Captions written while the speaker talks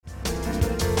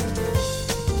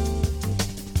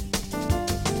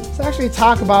actually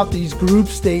talk about these group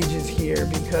stages here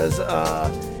because,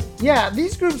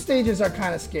 these group stages are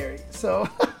kind of scary. So,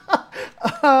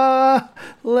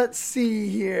 let's see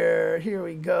here. Here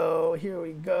we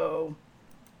go.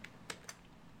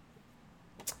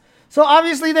 So,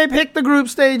 obviously, they picked the group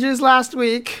stages last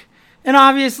week. And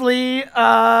obviously, there's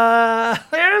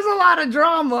a lot of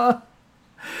drama.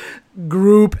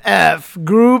 Group F.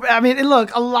 Look,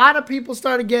 a lot of people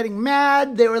started getting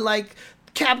mad. They were like,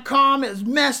 Capcom has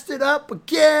messed it up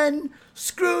again.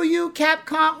 Screw you,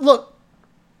 Capcom. Look,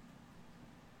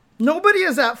 nobody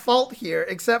is at fault here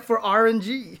except for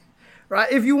RNG,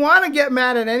 right? If you want to get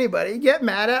mad at anybody, get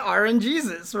mad at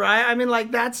RNGesus, right? I mean,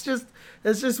 like, that's just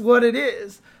what it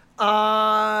is.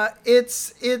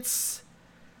 It's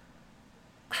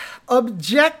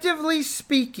objectively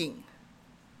speaking,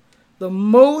 the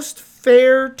most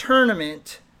fair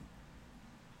tournament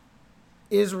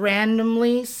is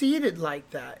randomly seeded like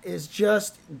that. Is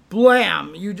just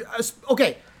blam.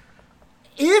 Okay.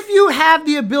 If you have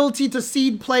the ability to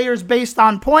seed players based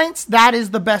on points, that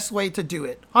is the best way to do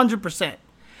it. 100%.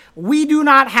 We do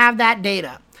not have that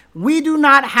data.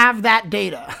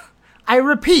 I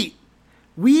repeat,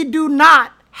 we do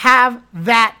not have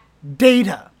that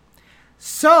data.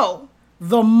 So,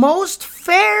 the most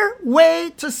fair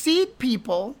way to seed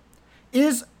people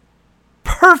is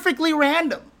perfectly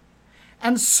random.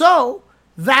 And so,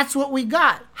 that's what we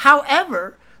got.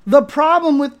 However, the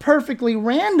problem with perfectly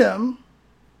random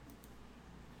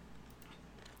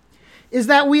is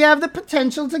that we have the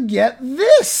potential to get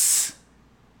this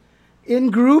in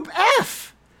Group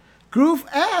F. Group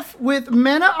F with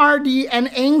Mena RD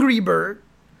and Angry Bird,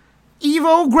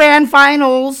 Evo Grand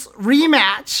Finals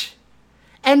rematch,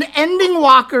 and Ending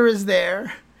Walker is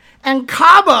there, and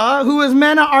Kaba, who is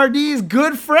Mena RD's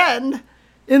good friend,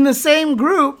 in the same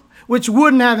group, which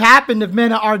wouldn't have happened if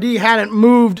Mena RD hadn't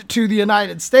moved to the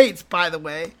United States, by the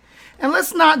way. And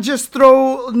let's not just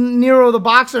throw Nero the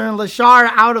Boxer and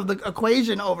Lashar out of the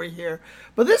equation over here.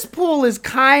 But this pool is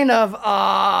kind of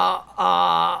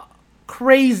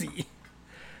crazy.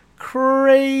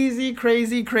 Crazy,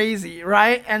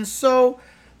 right? And so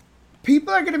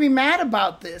people are going to be mad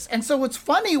about this. And so it's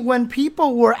funny, when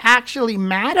people were actually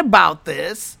mad about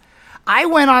this, I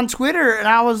went on Twitter and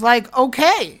I was like,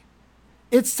 okay,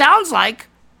 it sounds like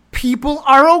people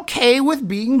are okay with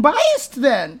being biased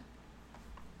then.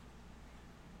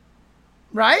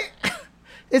 Right?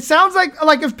 It sounds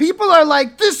like if people are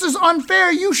like, this is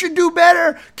unfair, you should do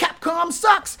better, Capcom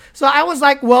sucks. So I was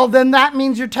like, well, then that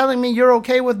means you're telling me you're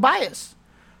okay with bias.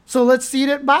 So let's seed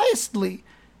it biasedly.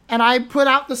 And I put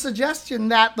out the suggestion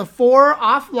that the 4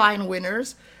 offline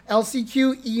winners,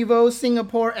 LCQ, Evo,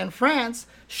 Singapore, and France,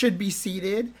 should be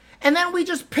seeded. And then we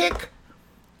just pick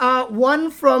one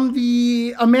from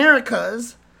the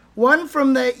Americas, one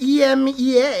from the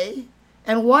EMEA,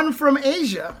 and one from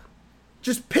Asia.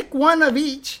 Just pick one of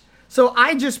each. So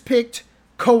I just picked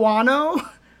Kawano,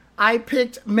 I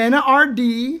picked Mena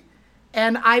RD,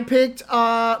 and I picked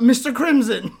Mr.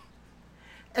 Crimson.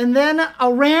 And then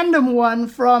a random one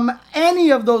from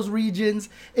any of those regions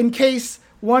in case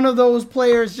one of those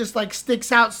players just like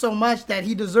sticks out so much that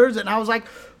he deserves it. And I was like,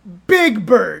 Big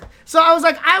Bird. So I was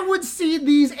like, I would see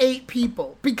these 8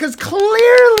 people because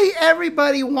clearly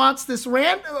everybody wants this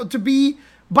random to be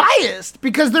biased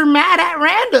because they're mad at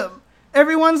random.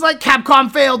 Everyone's like,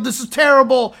 Capcom failed. This is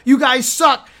terrible. You guys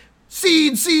suck.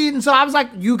 Seed. And so I was like,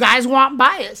 you guys want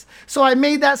bias. So I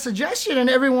made that suggestion and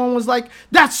everyone was like,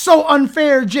 that's so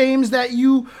unfair, James, that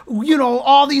you know,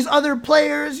 all these other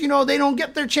players, you know, they don't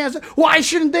get their chance. Why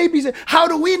shouldn't they be? How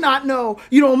do we not know?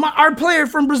 You know, our player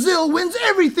from Brazil wins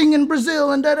everything in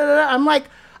Brazil and da-da-da. I'm like,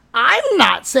 I'm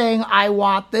not saying I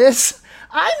want this.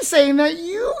 I'm saying that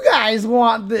you guys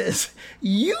want this.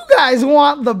 You guys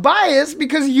want the bias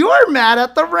because you're mad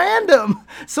at the random.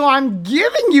 So I'm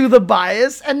giving you the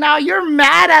bias and now you're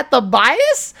mad at the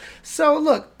bias? So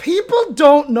look, people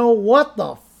don't know what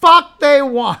the fuck they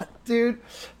want, dude.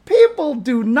 People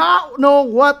do not know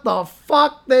what the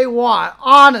fuck they want.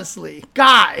 Honestly,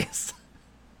 guys,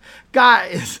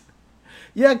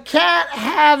 you can't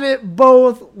have it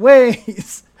both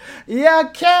ways. You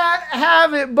can't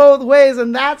have it both ways.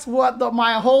 And that's what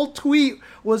my whole tweet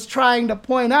was trying to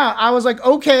point out. I was like,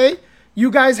 okay, you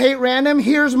guys hate random.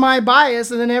 Here's my bias.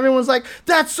 And then everyone's like,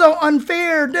 that's so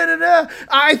unfair.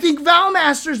 I think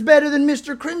Valmaster's better than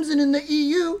Mr. Crimson in the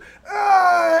EU.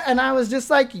 And I was just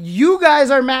like, you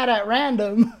guys are mad at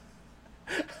random.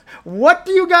 What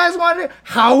do you guys want to do?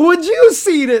 How would you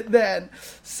seed it then?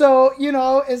 So, you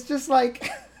know, it's just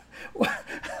like...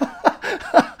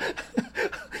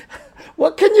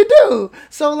 what can you do?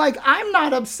 So, like, I'm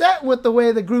not upset with the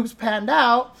way the groups panned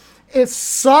out. It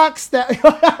sucks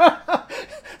that.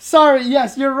 Sorry,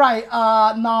 yes, you're right.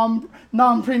 Nom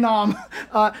prenom,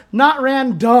 not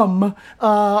random.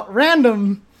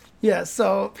 Random. Yes,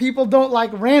 so people don't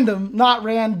like random, not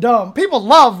random. People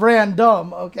love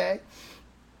random. Okay.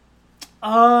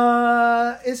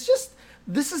 It's just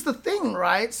this is the thing,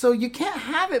 right? So you can't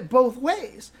have it both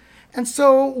ways. And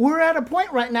so we're at a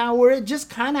point right now where it just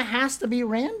kind of has to be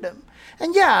random.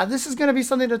 And yeah, this is going to be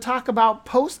something to talk about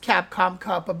post Capcom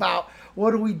Cup about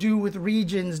what do we do with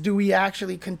regions? Do we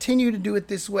actually continue to do it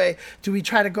this way? Do we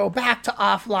try to go back to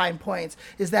offline points?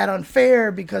 Is that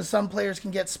unfair because some players can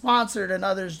get sponsored and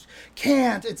others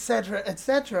can't,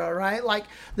 etc., right? Like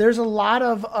there's a lot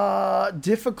of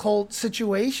difficult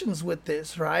situations with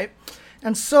this, right?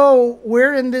 And so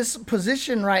we're in this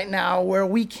position right now where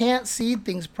we can't seed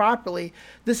things properly.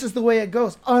 This is the way it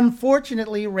goes.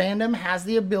 Unfortunately, Random has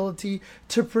the ability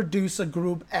to produce a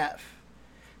Group F.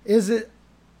 Does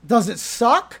it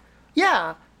suck?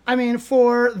 Yeah. I mean,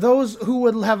 for those who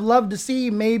would have loved to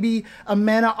see maybe a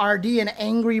Mena RD and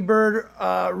Angry Bird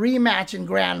rematch in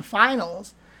Grand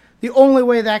Finals, the only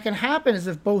way that can happen is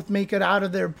if both make it out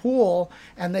of their pool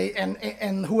and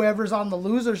and whoever's on the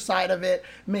loser side of it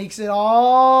makes it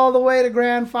all the way to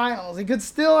Grand Finals. It could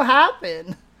still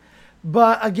happen.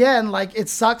 But again, like it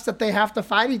sucks that they have to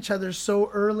fight each other so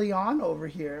early on over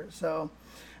here. So,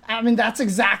 I mean, that's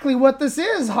exactly what this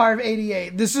is,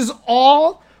 Harv88. This is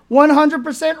all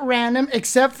 100% random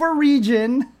except for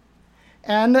region.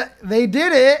 And they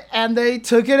did it and they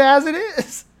took it as it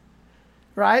is.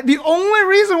 Right? The only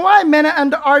reason why Mena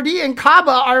and RD and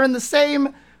Kaba are in the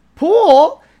same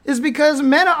pool is because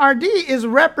Mena RD is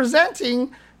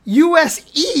representing US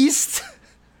East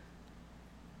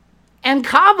and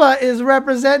Kaba is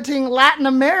representing Latin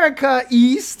America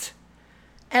East.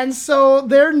 And so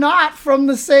they're not from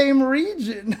the same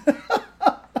region.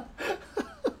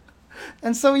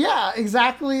 And so, yeah,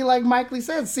 exactly like Mike Lee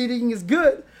said, seeding is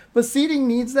good. But seeding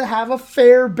needs to have a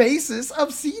fair basis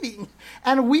of seeding.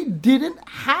 And we didn't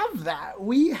have that.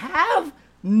 We have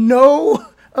no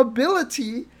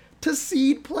ability to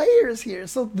seed players here.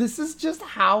 So this is just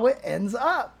how it ends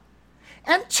up.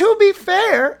 And to be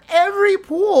fair, every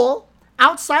pool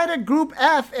outside of Group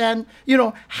F and,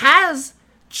 has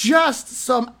just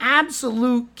some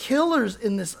absolute killers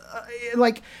in this.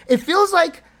 Like, it feels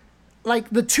like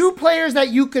the two players that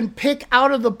you can pick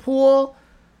out of the pool,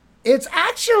 it's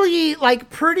actually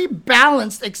like pretty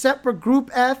balanced except for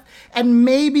Group F and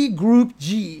maybe Group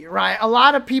G, right? A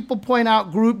lot of people point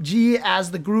out Group G as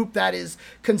the group that is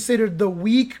considered the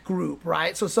weak group,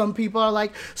 right? So some people are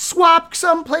like, swap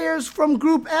some players from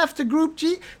Group F to Group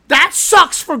G. That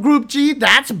sucks for Group G.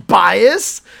 That's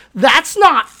bias. That's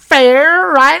not fair,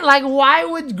 right? Like, why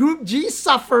would Group G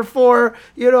suffer for,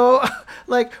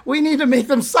 like, we need to make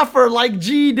them suffer like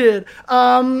G did.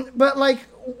 But like,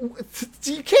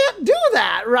 you can't do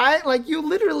that, right? Like, you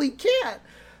literally can't.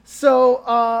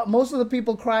 So most of the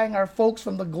people crying are folks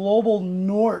from the global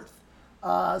north,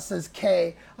 says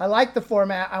Kay. I like the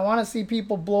format. I want to see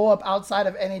people blow up outside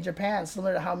of NA Japan,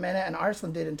 similar to how Mena and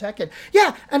Arslan did in Tekken.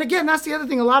 Yeah, and again, that's the other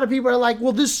thing. A lot of people are like,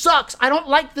 well, this sucks. I don't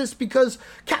like this because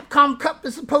Capcom Cup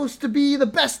is supposed to be the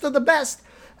best of the best.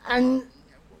 And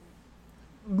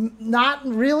not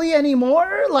really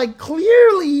anymore. Like,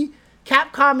 clearly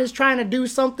Capcom is trying to do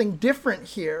something different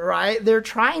here, right? They're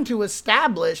trying to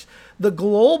establish the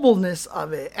globalness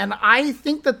of it. And I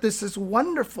think that this is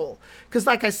wonderful. Because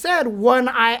like I said, when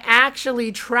I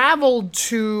actually traveled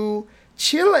to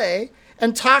Chile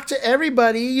and talked to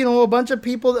everybody, a bunch of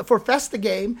people for Festa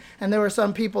Game, and there were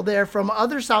some people there from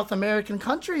other South American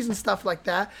countries and stuff like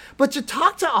that. But you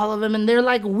talk to all of them and they're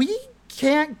like, we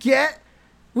can't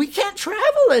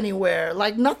travel anywhere.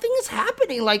 Like, nothing is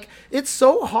happening. Like, it's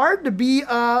so hard to be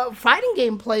a fighting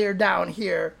game player down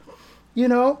here,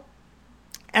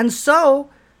 And so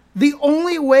the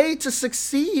only way to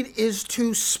succeed is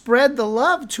to spread the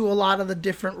love to a lot of the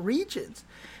different regions.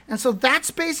 And so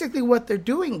that's basically what they're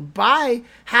doing by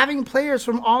having players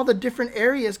from all the different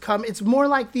areas come. It's more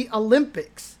like the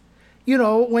Olympics.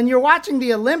 When you're watching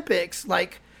the Olympics,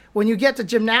 like, when you get to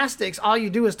gymnastics, all you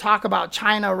do is talk about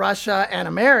China, Russia, and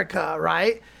America,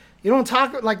 right? You don't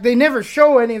talk, like, they never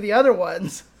show any of the other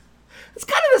ones. It's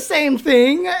kind of the same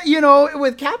thing,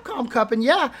 with Capcom Cup. And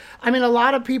yeah, I mean, a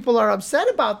lot of people are upset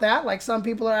about that. Like, some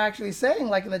people are actually saying,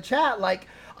 like, in the chat, like,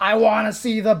 I want to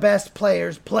see the best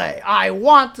players play. I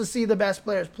want to see the best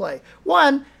players play.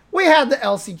 One, we had the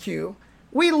LCQ.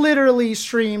 We literally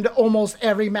streamed almost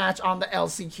every match on the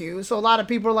LCQ. So a lot of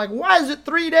people are like, why is it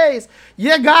 3 days?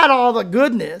 You got all the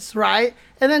goodness, right?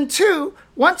 And then two,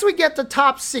 once we get to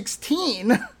top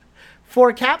 16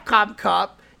 for Capcom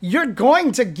Cup, you're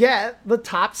going to get the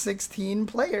top 16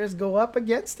 players go up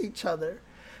against each other.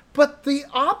 But the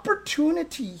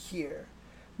opportunity here,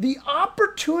 the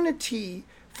opportunity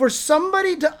for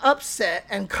somebody to upset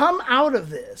and come out of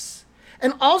this,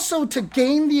 and also to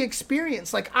gain the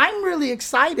experience. Like, I'm really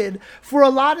excited for a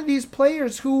lot of these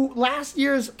players who last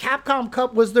year's Capcom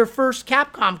Cup was their first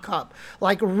Capcom Cup.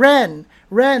 Like Ren,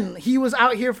 he was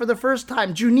out here for the first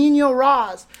time. Juninho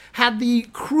Ross had the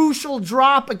crucial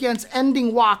drop against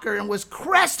Ending Walker and was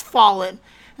crestfallen.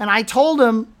 And I told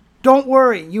him, don't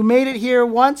worry, you made it here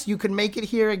once, you can make it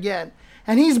here again.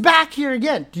 And he's back here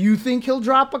again. Do you think he'll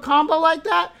drop a combo like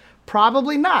that?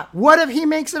 Probably not. What if he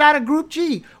makes it out of Group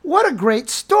G? What a great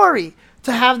story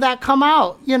to have that come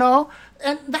out, you know?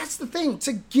 And that's the thing,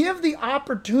 to give the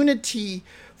opportunity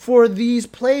for these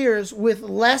players with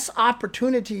less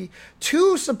opportunity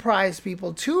to surprise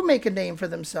people, to make a name for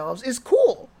themselves is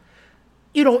cool.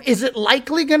 You know, is it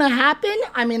likely going to happen?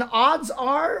 I mean, odds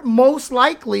are most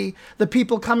likely the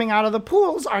people coming out of the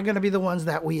pools are going to be the ones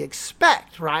that we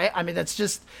expect, right? I mean, that's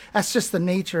just the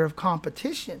nature of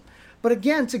competition. But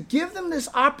again, to give them this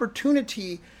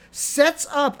opportunity sets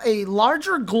up a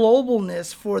larger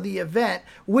globalness for the event,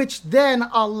 which then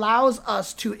allows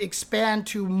us to expand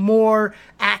to more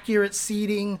accurate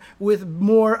seeding with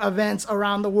more events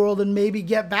around the world and maybe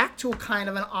get back to a kind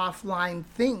of an offline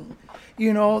thing.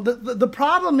 You know, the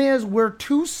problem is we're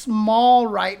too small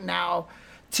right now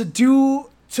to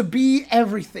be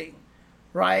everything,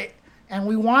 right? And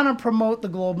we want to promote the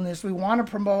globalness. We want to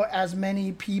promote as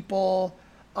many people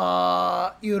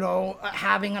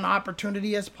having an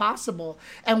opportunity as possible.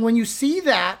 And when you see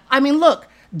that, I mean, look,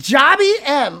 Jabi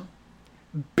M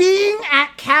being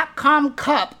at Capcom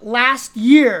Cup last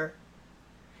year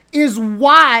is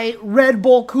why Red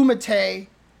Bull Kumite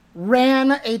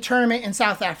ran a tournament in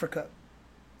South Africa.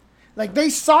 Like, they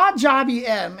saw Jabi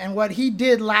M and what he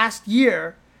did last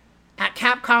year at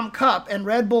Capcom Cup, and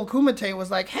Red Bull Kumite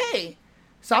was like, hey,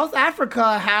 South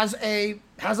Africa has a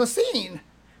scene.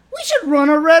 We should run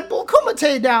a Red Bull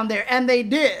Kumite down there. And they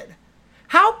did.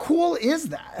 How cool is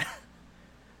that?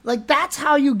 Like, that's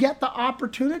how you get the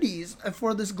opportunities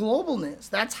for this globalness.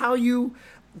 That's how you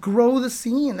grow the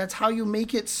scene. That's how you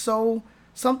make it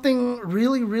something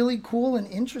really, really cool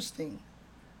and interesting.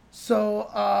 So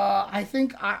I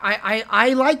think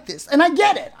I like this. And I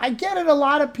get it. A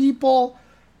lot of people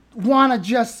want to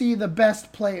just see the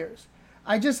best players.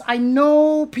 I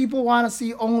know people want to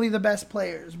see only the best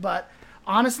players. But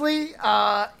honestly,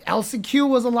 LCQ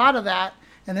was a lot of that.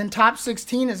 And then top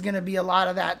 16 is going to be a lot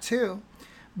of that too.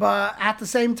 But at the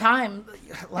same time,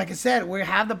 like I said, we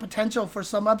have the potential for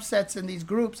some upsets in these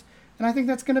groups. And I think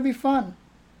that's going to be fun.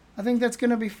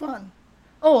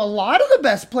 Oh, a lot of the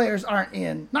best players aren't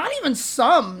in. Not even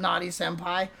some, Naughty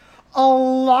Senpai. A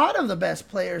lot of the best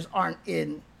players aren't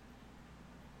in.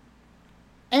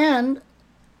 And,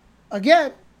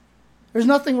 again, there's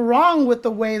nothing wrong with the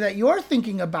way that you're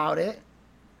thinking about it,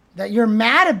 that you're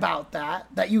mad about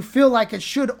that you feel like it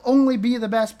should only be the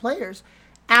best players.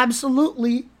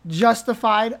 Absolutely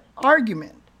justified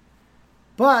argument.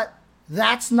 But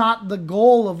that's not the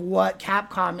goal of what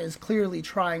Capcom is clearly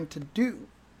trying to do.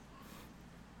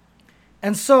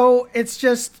 And so it's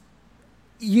just,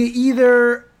 you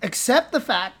either accept the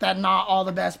fact that not all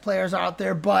the best players are out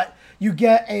there, but you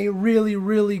get a really,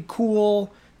 really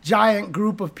cool giant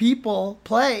group of people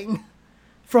playing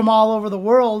from all over the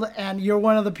world, and you're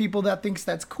one of the people that thinks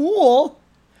that's cool,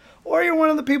 or you're one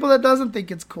of the people that doesn't think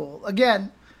it's cool.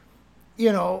 Again,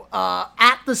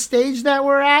 at the stage that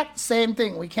we're at, same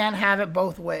thing. We can't have it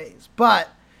both ways. But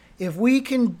if we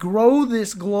can grow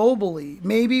this globally,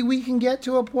 maybe we can get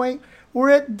to a point where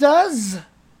it does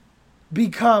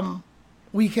become,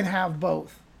 we can have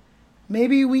both.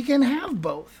 Maybe we can have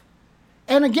both.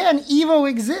 And again, Evo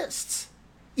exists.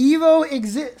 Evo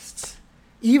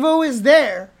is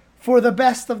there for the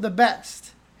best of the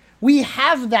best. We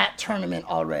have that tournament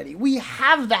already. We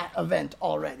have that event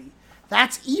already.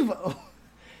 That's Evo.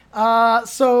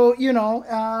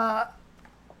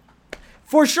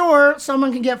 For sure,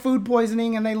 someone can get food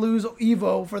poisoning and they lose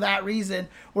Evo for that reason,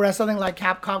 whereas something like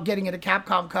Capcom, getting into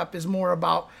Capcom Cup is more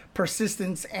about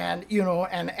persistence and,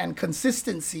 and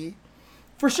consistency.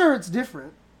 For sure, it's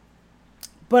different.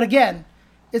 But again,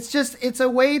 it's a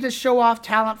way to show off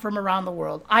talent from around the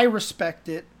world. I respect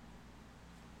it.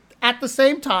 At the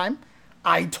same time,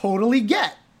 I totally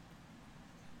get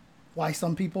why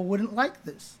some people wouldn't like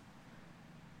this.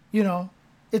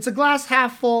 It's a glass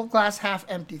half full, glass half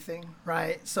empty thing,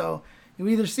 right? So you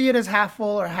either see it as half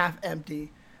full or half empty.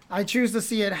 I choose to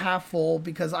see it half full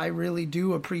because I really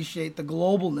do appreciate the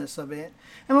globalness of it.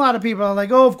 And a lot of people are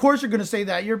like, oh, of course you're going to say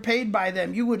that. You're paid by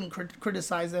them. You wouldn't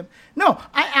criticize them. No,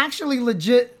 I actually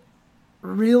legit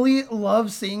really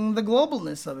love seeing the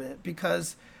globalness of it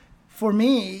because for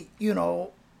me,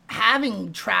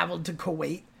 having traveled to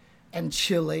Kuwait and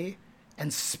Chile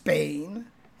and Spain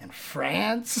and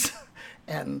France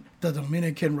and the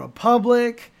Dominican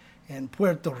Republic and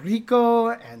Puerto Rico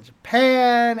and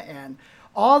Japan and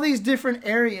all these different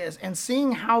areas and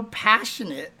seeing how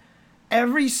passionate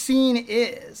every scene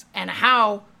is and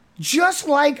how just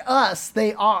like us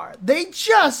they are. They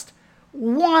just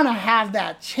want to have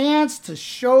that chance to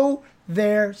show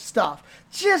their stuff.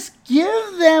 Just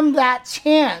give them that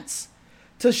chance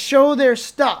to show their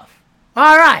stuff.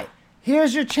 All right,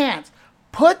 here's your chance.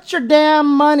 Put your damn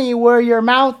money where your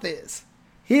mouth is.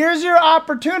 Here's your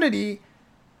opportunity.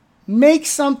 Make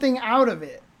something out of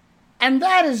it. And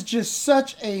that is just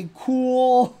such a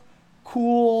cool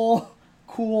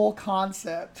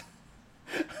concept.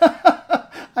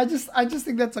 I just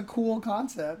think that's a cool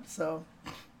concept. So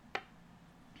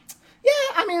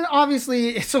yeah, I mean, obviously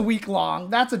it's a week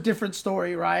long. That's a different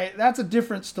story, right? That's a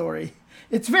different story.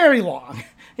 It's very long.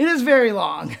 It is very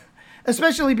long,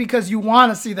 especially because you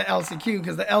want to see the LCQ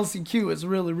because the LCQ is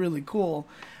really, really cool.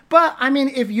 But I mean,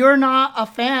 if you're not a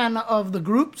fan of the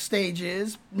group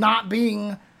stages not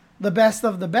being the best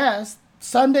of the best,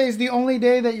 Sunday's the only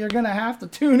day that you're going to have to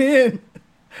tune in,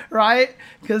 right?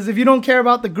 Because if you don't care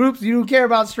about the groups, you don't care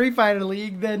about Street Fighter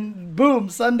League, then boom,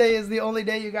 Sunday is the only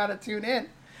day you got to tune in.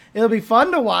 It'll be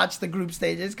fun to watch the group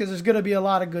stages because there's going to be a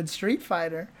lot of good Street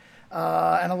Fighter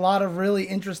and a lot of really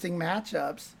interesting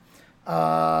matchups.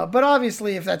 But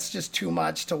obviously, if that's just too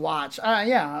much to watch,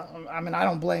 yeah, I mean, I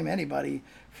don't blame anybody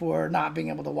for not being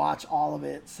able to watch all of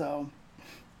it. So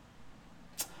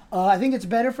I think it's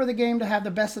better for the game to have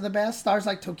the best of the best. Stars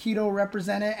like Tokido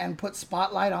represent it and put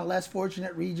spotlight on less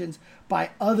fortunate regions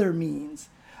by other means.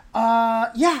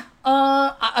 Again,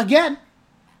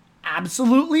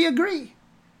 absolutely agree.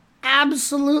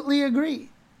 Absolutely agree.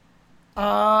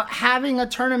 Having a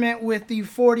tournament with the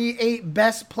 48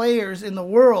 best players in the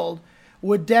world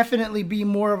would definitely be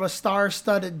more of a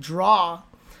star-studded draw.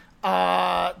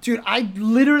 Dude, I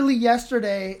literally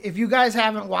yesterday, if you guys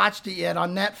haven't watched it yet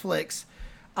on Netflix,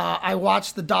 I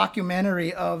watched the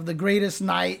documentary of the greatest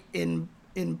night in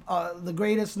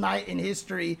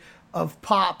history of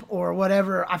pop or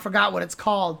whatever. I forgot what it's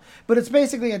called, but it's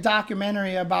basically a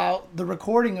documentary about the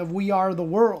recording of We Are the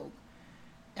World.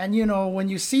 And, when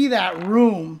you see that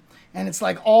room and it's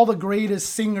like all the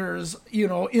greatest singers,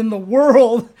 in the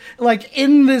world, like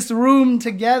in this room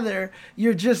together,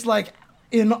 you're just like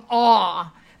in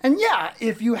awe. And yeah,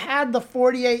 if you had the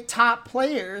 48 top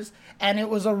players and it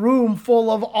was a room full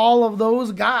of all of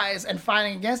those guys and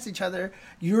fighting against each other,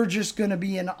 you're just going to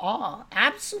be in awe.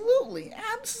 Absolutely.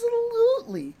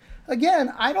 Absolutely.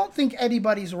 Again, I don't think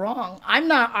anybody's wrong. I'm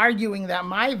not arguing that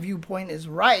my viewpoint is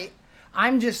right.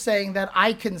 I'm just saying that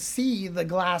I can see the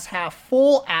glass half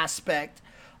full aspect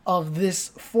of this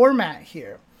format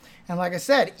here. And like I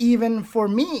said, even for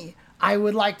me, I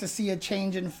would like to see a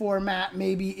change in format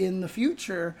maybe in the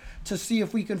future to see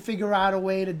if we can figure out a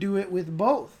way to do it with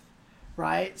both,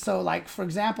 right? So like, for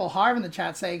example, Harv in the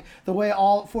chat saying the way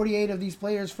all 48 of these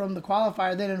players from the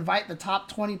qualifier then invite the top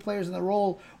 20 players in the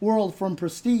world from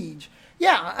Prestige.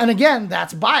 Yeah, and again,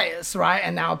 that's bias, right?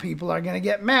 And now people are going to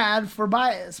get mad for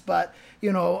bias. But,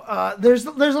 there's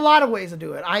a lot of ways to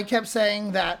do it. I kept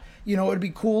saying that, it'd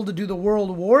be cool to do the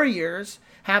World Warriors,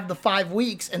 have the 5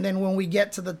 weeks, and then when we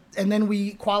get to and then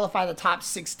we qualify the top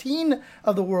 16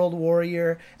 of the World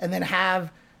Warrior, and then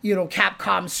have,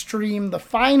 Capcom stream the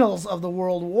finals of the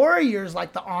World Warriors,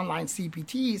 like the online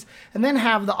CPTs, and then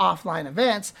have the offline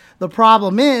events. The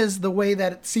problem is the way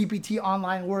that CPT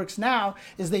online works now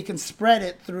is they can spread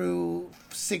it through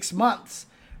 6 months,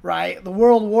 right? The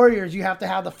World Warriors, you have to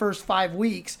have the first 5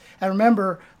 weeks. And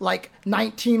remember, like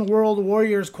 19 World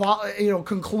Warriors,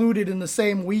 concluded in the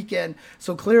same weekend.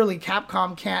 So clearly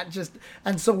Capcom can't just,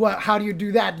 and so what, how do you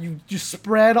do that? You just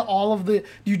spread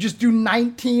you just do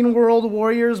 19 World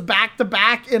Warriors back to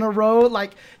back in a row.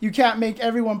 Like you can't make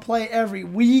everyone play every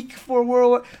week for World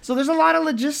War. So there's a lot of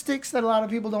logistics that a lot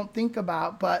of people don't think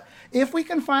about. But if we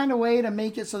can find a way to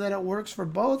make it so that it works for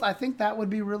both, I think that would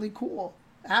be really cool.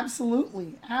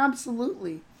 Absolutely.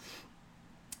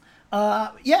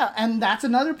 Yeah, and that's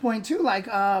another point too. Like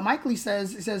Mike Lee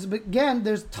says, he says, but again,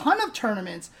 there's a ton of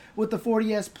tournaments with the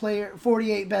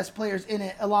 48 best players in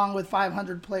it, along with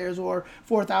 500 players or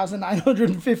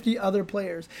 4,950 other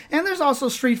players. And there's also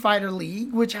Street Fighter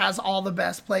League, which has all the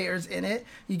best players in it.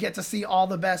 You get to see all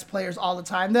the best players all the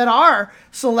time that are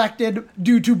selected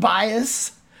due to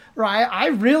bias. Right? I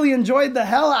really enjoyed the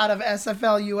hell out of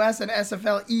SFL US and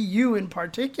SFL EU in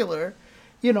particular.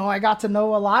 You know, I got to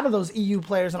know a lot of those EU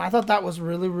players, and I thought that was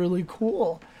really, really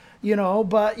cool. You know,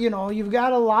 but, you know, you've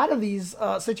got a lot of these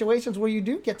situations where you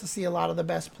do get to see a lot of the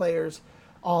best players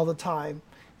all the time.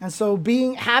 And so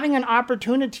having an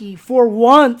opportunity for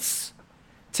once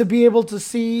to be able to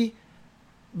see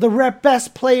the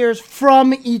best players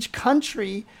from each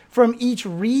country, from each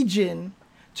region,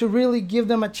 to really give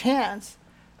them a chance.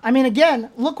 I mean, again,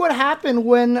 look what happened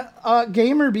when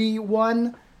Gamerby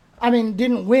won. I mean,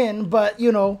 didn't win, but,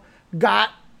 you know,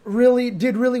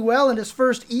 did really well in his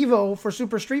first Evo for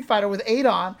Super Street Fighter with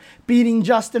Adon, beating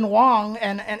Justin Wong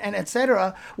and et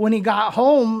cetera. When he got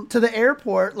home to the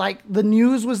airport, like, the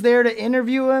news was there to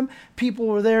interview him. People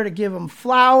were there to give him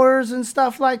flowers and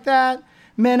stuff like that.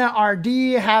 Mena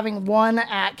RD, having won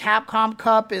at Capcom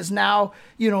Cup, is now,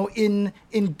 you know, in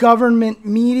government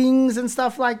meetings and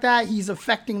stuff like that. He's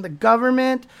affecting the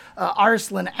government.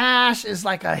 Arslan Ash is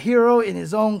like a hero in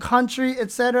his own country,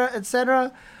 etc.,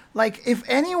 etc. Like, if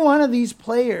any one of these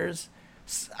players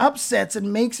upsets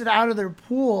and makes it out of their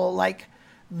pool, like,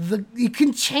 it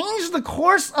can change the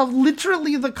course of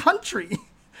literally the country.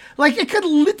 Like, it could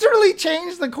literally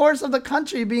change the course of the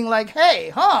country, being like,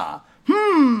 hey,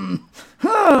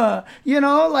 you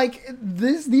know, like,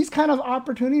 these kind of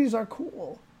opportunities are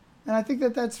cool. And I think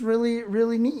that's really,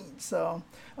 really neat. So,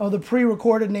 the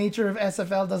pre-recorded nature of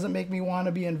SFL doesn't make me want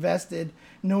to be invested,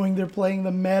 knowing they're playing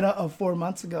the meta of 4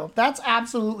 months ago. That's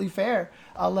absolutely fair,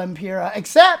 Lempira.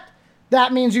 Except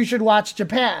that means you should watch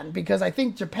Japan, because I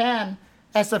think Japan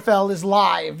SFL is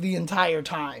live the entire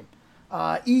time.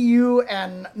 EU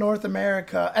and North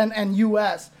America and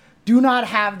US do not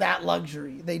have that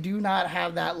luxury. They do not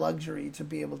have that luxury to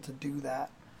be able to do that.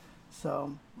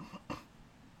 So,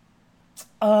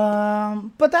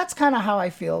 but that's kind of how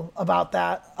I feel about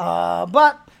that.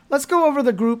 But let's go over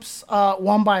the groups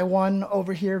one by one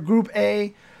over here. Group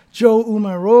A, Joe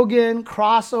Umarogan,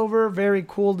 crossover. Very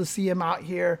cool to see him out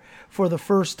here for the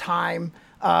first time.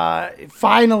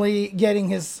 Finally getting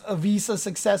his visa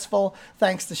successful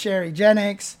thanks to Sherry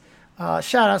Jennings.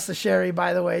 Shout outs to Sherry,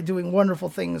 by the way, doing wonderful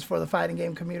things for the fighting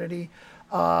game community.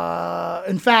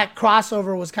 In fact,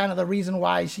 crossover was kind of the reason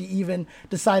why she even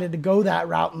decided to go that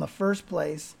route in the first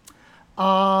place.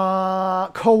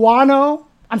 Crossover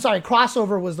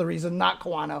was the reason, not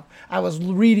Kawano. I was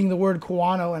reading the word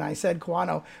Kawano and I said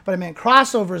Kawano, but I meant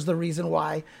crossover is the reason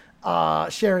why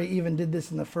Sherry even did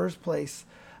this in the first place.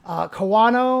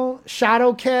 Kawano,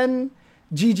 Shadow Ken,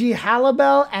 Gigi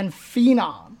Halibel, and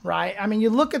Phenom. Right? I mean,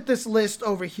 you look at this list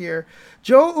over here.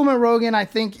 Joe Umarogan, I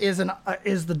think, is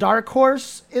the dark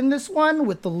horse in this one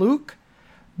with the Luke.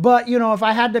 But, you know, if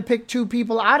I had to pick two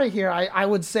people out of here, I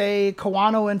would say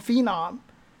Kawano and Phenom.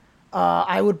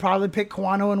 I would probably pick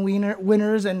Kawano and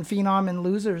winners and Phenom and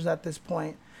losers at this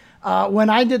point.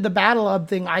 When I did the Battle Hub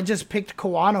thing, I just picked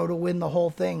Kawano to win the whole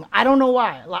thing. I don't know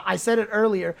why. I said it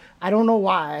earlier. I don't know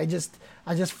why. I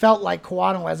just felt like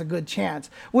Kawano has a good chance,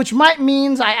 which might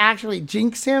means I actually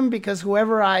jinx him, because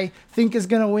whoever I think is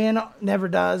going to win never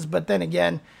does. But then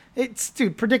again,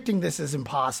 predicting this is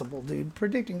impossible, dude.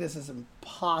 Predicting this is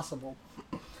impossible.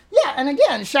 Yeah, and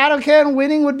again, Shadowcan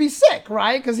winning would be sick,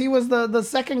 right? Because he was the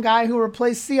second guy who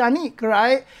replaced Sianik,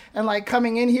 right? And, like,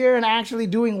 coming in here and actually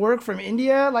doing work from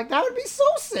India, like, that would be so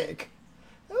sick.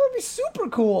 That would be super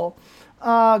cool.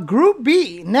 Group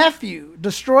B, Nephew,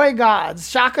 Destroy Gods,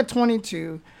 Shaka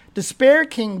 22, Despair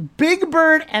King, Big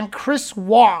Bird, and Chris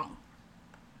Wong.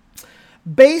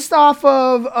 Based off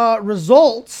of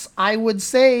results, I would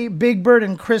say Big Bird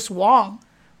and Chris Wong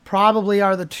probably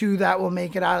are the two that will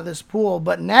make it out of this pool.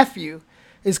 But Nephew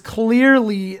is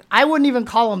clearly, I wouldn't even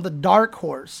call him the dark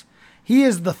horse. He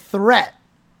is the threat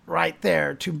right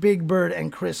there to Big Bird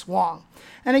and Chris Wong.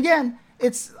 And again,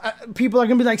 it's people are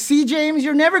going to be like, see, James,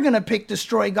 you're never going to pick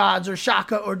Destroy Gods or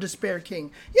Shaka or Despair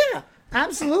King. Yeah,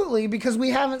 absolutely, because we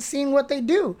haven't seen what they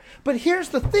do. But here's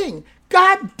the thing.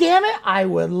 God damn it, I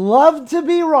would love to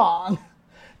be wrong.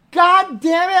 God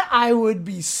damn it, I would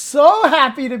be so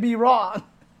happy to be wrong.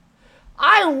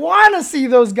 I want to see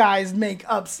those guys make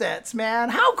upsets, man.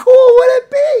 How cool would it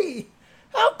be?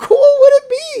 How cool would it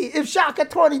be if Shaka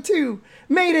 22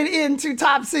 made it into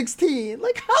top 16?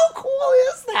 Like, how cool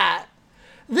is that?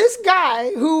 This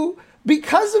guy who,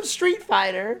 because of Street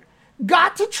Fighter,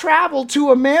 got to travel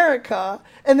to America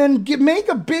and then make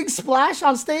a big splash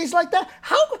on stage like that.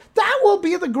 That will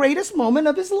be the greatest moment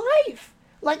of his life.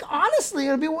 Like, honestly,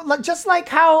 it'll be like, just like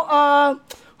how,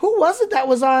 who was it that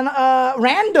was on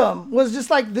Random was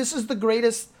just like, this is the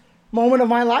greatest moment of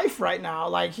my life right now.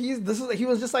 Like, he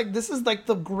was just like, this is like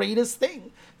the greatest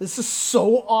thing. This is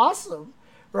so awesome,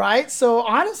 right? So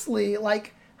honestly,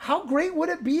 like, how great would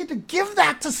it be to give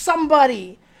that to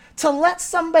somebody? To let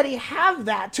somebody have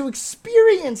that, to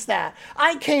experience that.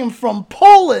 I came from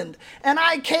Poland, and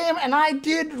I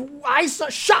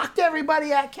shocked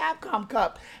everybody at Capcom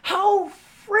Cup. How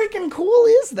freaking cool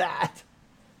is that?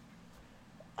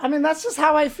 I mean, that's just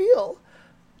how I feel.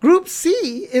 Group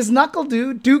C is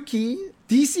NuckleDu, Dookie,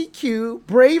 DCQ,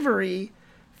 Bravery,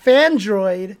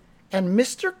 Fandroid, and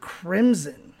Mr.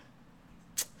 Crimson.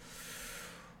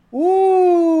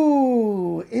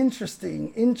 Ooh,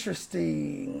 interesting.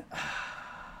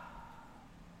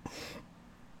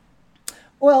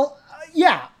 Well,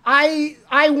 yeah, I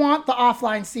want the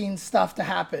offline scene stuff to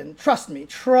happen. Trust me.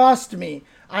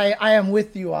 I am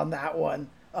with you on that one,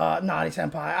 Naughty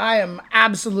Senpai. I am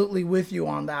absolutely with you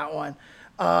on that one.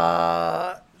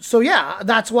 So yeah,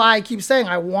 that's why I keep saying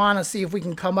I want to see if we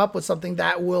can come up with something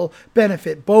that will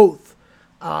benefit both.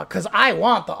 Because I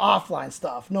want the offline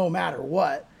stuff no matter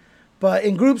what. But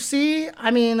in Group C, I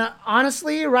mean,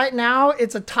 honestly, right now,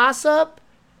 it's a toss-up.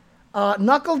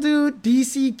 NuckleDu,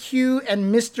 DCQ,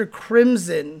 and Mr.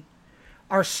 Crimson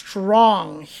are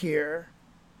strong here.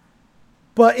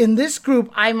 But in this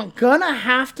group, I'm going to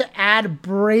have to add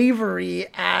Bravery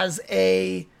as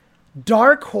a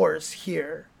dark horse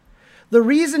here. The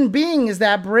reason being is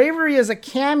that Bravery is a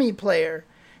Cammy player,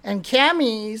 and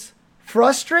Cammies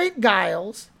frustrate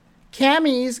Guiles,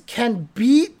 Cammies can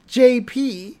beat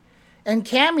JP, and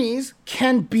Cammies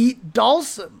can beat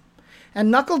Dulcim.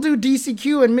 And NuckleDu,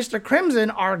 DCQ, and Mr. Crimson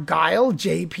are Guile,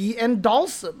 JP, and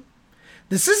Dulcim.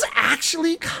 This is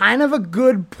actually kind of a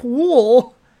good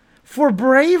pool for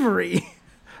Bravery.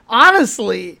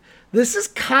 Honestly, this is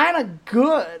kind of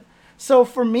good. So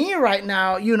for me right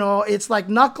now, you know, it's like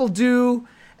NuckleDu,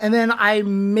 and then I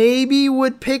maybe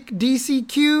would pick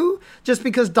DCQ just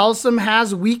because Dulcim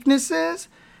has weaknesses.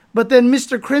 But then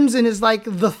Mr. Crimson is like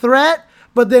the threat.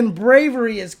 But then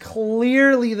Bravery is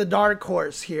clearly the dark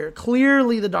horse here.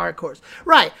 Clearly the dark horse.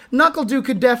 Right. NuckleDu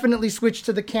could definitely switch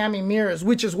to the Cammy mirrors,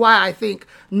 which is why I think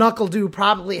NuckleDu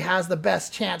probably has the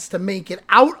best chance to make it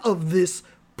out of this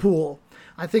pool.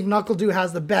 I think NuckleDu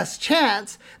has the best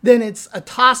chance. Then it's a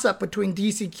toss-up between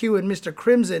DCQ and Mr.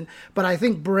 Crimson. But I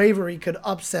think Bravery could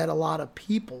upset a lot of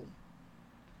people.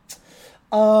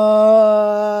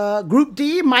 Group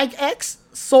D, Mike X,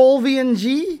 Soul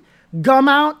VNG,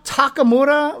 Gumout,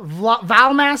 Takamura,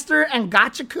 Valmaster, and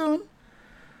Gachikun.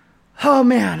 Oh,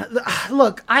 man.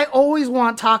 Look, I always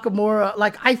want Takamura.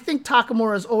 Like, I think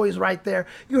Takamura is always right there.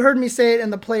 You heard me say it in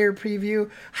the player preview.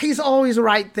 He's always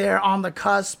right there on the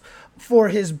cusp for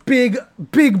his big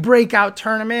breakout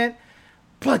tournament.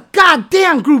 But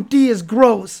goddamn, Group D is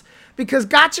gross. Because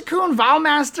Gachikun,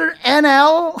 Valmaster,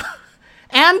 NL,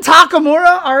 and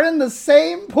Takamura are in the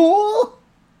same pool?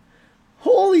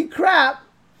 Holy crap.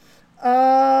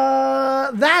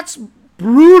 That's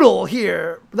brutal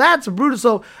here. That's brutal.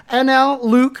 So NL,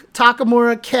 Luke,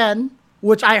 Takamura, Ken,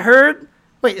 which I heard.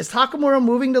 Wait, is Takamura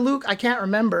moving to Luke? I can't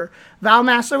remember.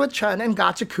 Valmaster with Chun and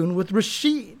Gachikun with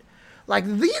Rashid. Like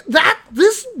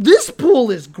this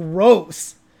pool is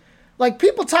gross. Like,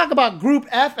 people talk about Group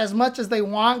F as much as they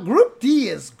want. Group D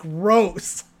is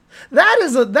gross. That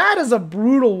is a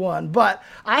brutal one, but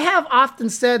I have often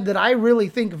said that I really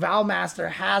think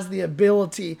Valmaster has the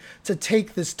ability to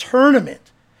take this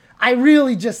tournament. I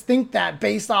really just think that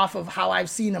based off of how I've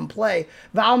seen him play.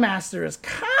 Valmaster is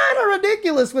kind of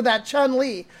ridiculous with that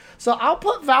Chun-Li. So I'll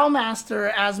put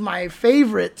Valmaster as my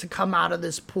favorite to come out of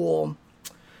this pool.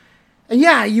 And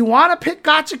yeah, you want to pick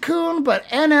Gachikun, but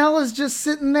NL is just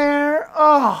sitting there.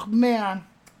 Oh, man.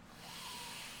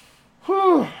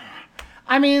 Whew.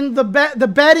 I mean, the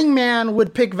betting man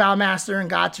would pick Valmaster and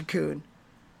Gachikun.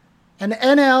 And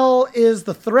NL is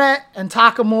the threat, and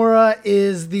Takamura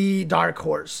is the dark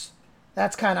horse.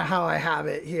 That's kind of how I have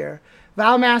it here.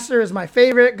 Valmaster is my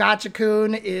favorite.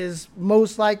 Gachikun is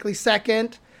most likely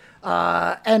second.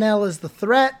 NL is the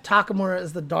threat. Takamura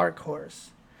is the dark horse.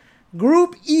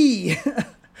 Group E,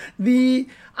 the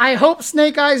I hope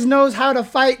Snake Eyes knows how to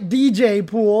fight DJ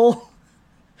pool.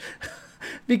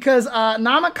 Because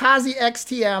Namikaze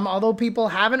XTM, although people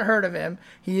haven't heard of him,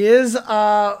 he is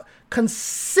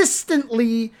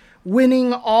consistently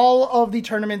winning all of the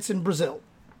tournaments in Brazil.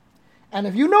 And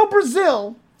if you know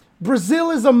Brazil, Brazil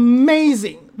is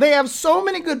amazing. They have so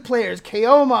many good players.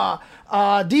 Keoma,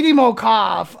 Didi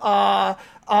Mokov,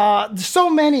 so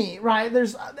many, right?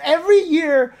 There's every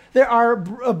year there are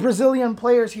Brazilian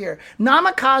players here.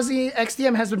 Namikaze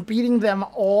XDM has been beating them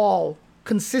all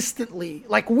consistently,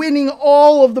 like winning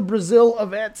all of the Brazil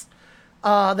events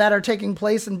that are taking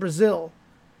place in Brazil.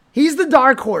 He's the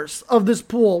dark horse of this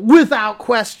pool, without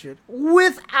question.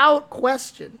 Without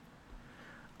question.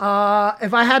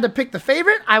 If I had to pick the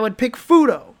favorite, I would pick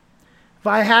Fudo. If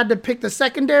I had to pick the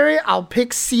secondary, I'll pick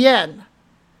Cien.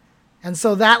 And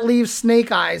so that leaves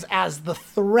Snake Eyes as the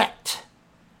threat.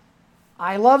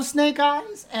 I love Snake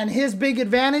Eyes, and his big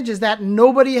advantage is that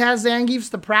nobody has Zangiefs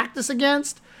to practice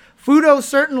against. Fudo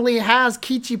certainly has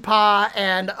Kichipa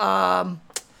and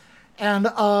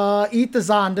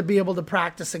Itazan to be able to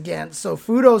practice against. So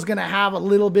Fudo's going to have a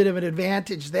little bit of an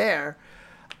advantage there.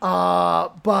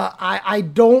 But I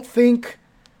don't think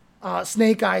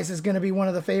Snake Eyes is going to be one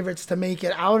of the favorites to make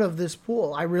it out of this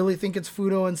pool. I really think it's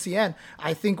Fudo and Cien.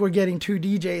 I think we're getting 2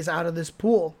 DJs out of this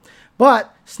pool.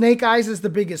 But Snake Eyes is the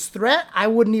biggest threat. I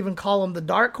wouldn't even call him the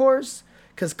dark horse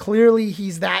because clearly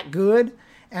he's that good.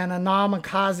 And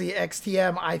Namikaze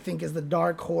XTM, I think, is the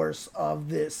dark horse of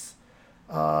this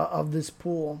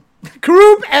pool.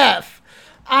 Group F.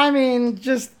 I mean,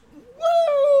 just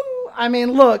woo. I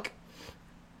mean, look.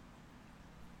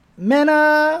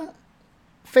 Mena,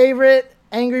 favorite.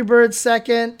 Angry Birds,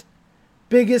 second.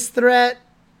 Biggest threat.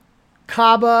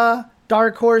 Kaba,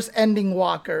 dark horse, Ending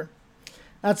Walker.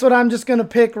 That's what I'm just going to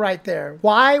pick right there.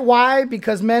 Why? Why?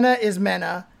 Because Mena is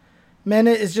Mena.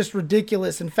 Mena is just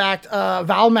ridiculous. In fact,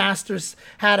 Val Masters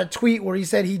had a tweet where he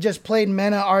said he just played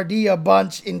Mena RD a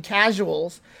bunch in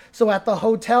casuals. So at the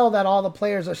hotel that all the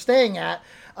players are staying at,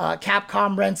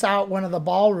 Capcom rents out one of the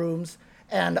ballrooms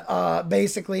and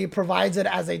basically provides it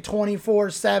as a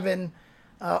 24/7,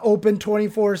 open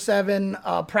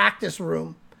 24/7 practice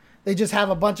room. They just have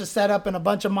a bunch of setup and a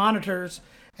bunch of monitors.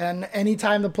 And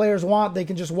anytime the players want, they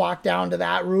can just walk down to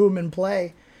that room and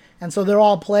play. And so they're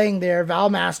all playing there.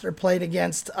 Valmaster played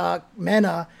against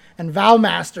Mena, and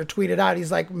Valmaster tweeted out,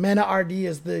 he's like, Mena RD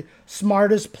is the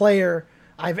smartest player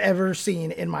I've ever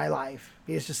seen in my life.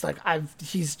 He's just like,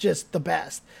 he's just the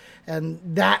best. And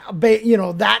that,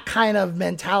 that kind of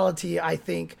mentality, I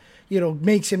think,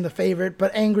 makes him the favorite.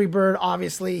 But Angry Bird,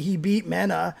 obviously, he beat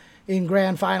Mena in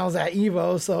grand finals at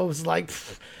EVO. So it was like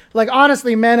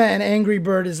honestly, Mena and Angry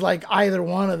Bird is like either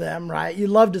one of them, right?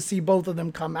 You'd love to see both of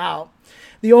them come out.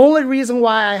 The only reason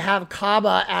why I have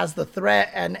Kaba as the threat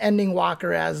and Ending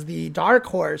Walker as the dark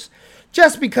horse,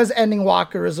 just because Ending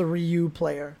Walker is a Ryu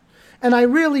player. And I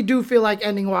really do feel like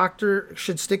Ending Walker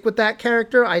should stick with that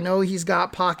character. I know he's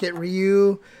got Pocket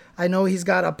Ryu. I know he's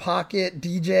got a Pocket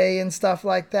DJ and stuff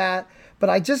like that.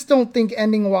 But I just don't think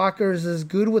Ending Walker is as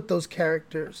good with those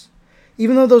characters.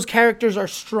 Even though those characters are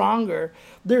stronger,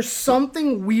 there's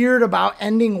something weird about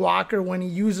Ending Walker when he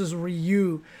uses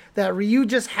Ryu. That Ryu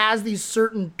just has these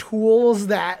certain tools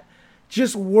that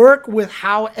just work with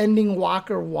how Ending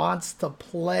Walker wants to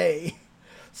play.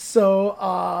 So,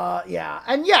 yeah.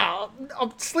 And yeah,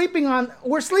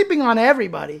 we're sleeping on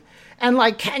everybody. And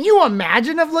like, can you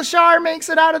imagine if Lashar makes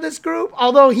it out of this group?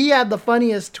 Although he had the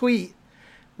funniest tweet.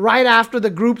 Right after the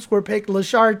groups were picked,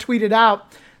 Lashar tweeted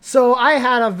out, so I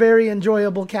had a very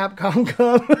enjoyable Capcom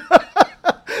Cup.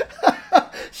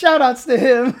 Shoutouts to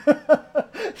him.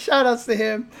 Shoutouts to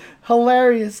him.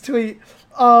 Hilarious tweet.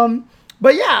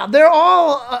 But yeah, they're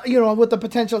all, with the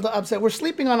potential to upset. We're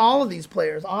sleeping on all of these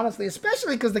players, honestly,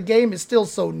 especially because the game is still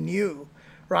so new,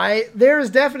 right? There is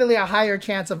definitely a higher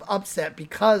chance of upset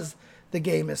because the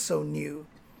game is so new.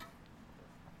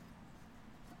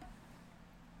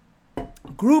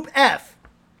 Group F.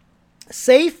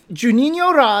 Safe,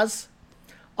 Juninho Raz,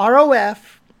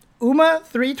 ROF, Uma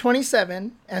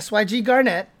 327, SYG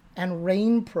Garnet, and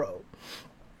Rain Pro.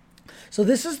 So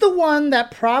this is the one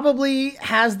that probably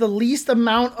has the least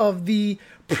amount of the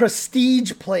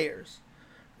prestige players,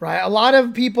 right? A lot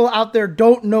of people out there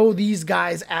don't know these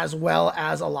guys as well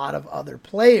as a lot of other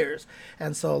players.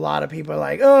 And so a lot of people are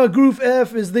like, oh, Group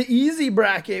F is the easy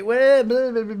bracket, blah,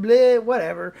 blah, blah, blah,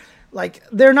 whatever. Like,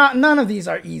 they're not, none of these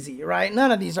are easy, right?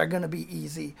 None of these are going to be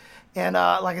easy. And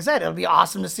like I said, it'll be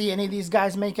awesome to see any of these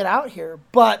guys make it out here.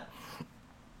 But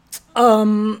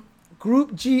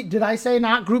Group G, did I say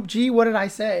not Group G? What did I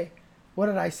say?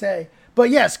 But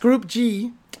yes, Group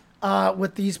G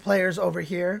with these players over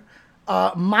here.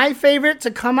 My favorite to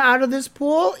come out of this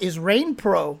pool is Rain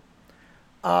Pro.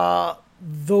 I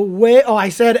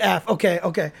said F.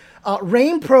 Okay.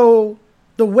 Rain Pro,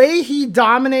 the way he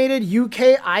dominated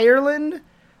UK Ireland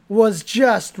was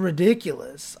just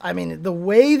ridiculous. I mean, the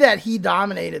way that he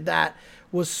dominated that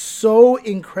was so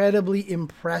incredibly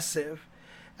impressive.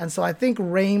 And so I think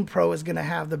Rain Pro is going to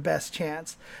have the best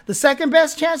chance. The second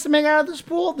best chance to make out of this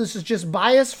pool, this is just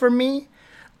bias for me.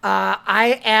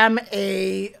 I am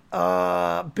a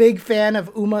big fan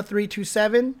of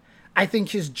Uma327. I think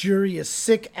his jury is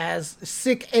sick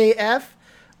AF.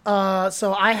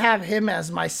 So I have him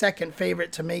as my second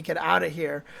favorite to make it out of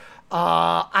here.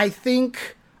 I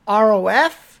think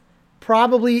ROF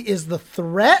probably is the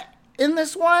threat in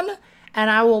this one. And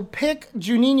I will pick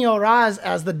Juninho Raz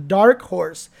as the dark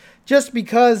horse. Just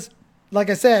because, like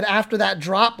I said, after that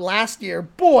drop last year,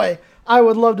 boy, I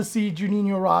would love to see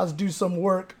Juninho Raz do some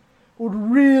work. Would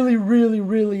really, really,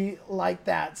 really like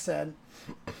that said.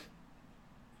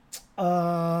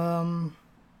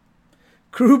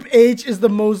 Group H is the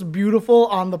most beautiful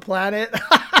on the planet.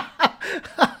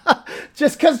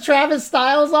 Just because Travis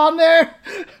Styles on there?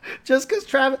 Just because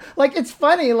Travis... Like, it's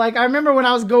funny. Like, I remember when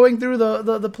I was going through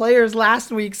the players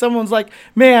last week, someone's like,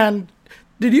 man,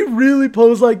 did you really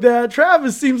pose like that?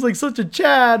 Travis seems like such a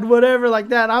Chad, whatever, like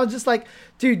that. And I was just like,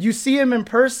 dude, you see him in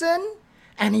person,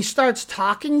 and he starts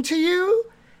talking to you,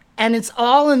 and it's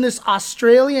all in this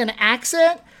Australian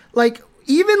accent. Like,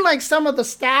 even like some of the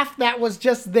staff that was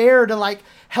just there to like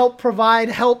help provide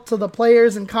help to the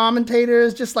players and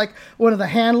commentators, just like one of the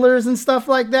handlers and stuff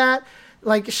like that.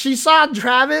 Like she saw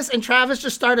Travis and Travis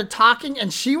just started talking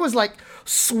and she was like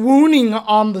swooning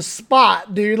on the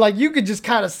spot, dude. Like you could just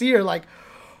kind of see her like,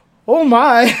 oh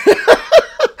my.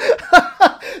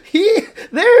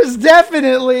 There's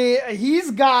definitely,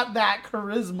 he's got that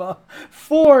charisma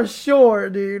for sure,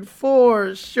 dude,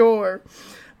 for sure.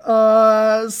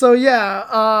 So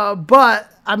yeah,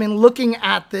 but I mean, looking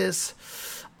at this,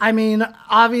 I mean,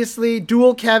 obviously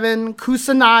dual Kevin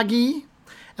Kusanagi,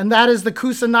 and that is the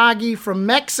Kusanagi from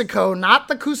Mexico, not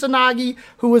the Kusanagi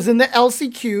who was in the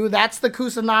LCQ. That's the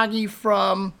Kusanagi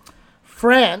from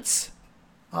France.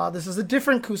 This is a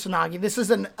different Kusanagi. This is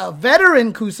a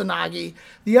veteran Kusanagi.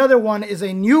 The other one is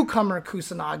a newcomer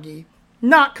Kusanagi.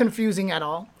 Not confusing at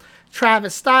all.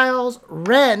 Travis Styles,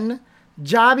 Ren,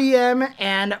 Jobby M,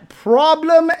 and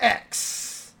Problem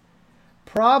X.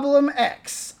 Problem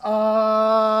X.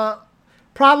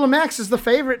 Problem X is the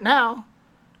favorite now.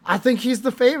 I think he's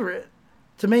the favorite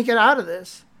to make it out of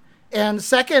this. And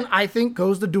second, I think,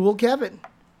 goes to Dual Kevin.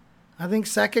 I think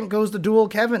second goes to Dual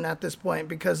Kevin at this point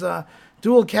because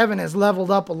Dual Kevin has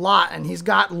leveled up a lot, and he's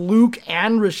got Luke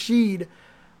and Rashid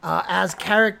as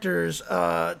characters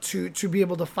to be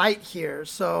able to fight here.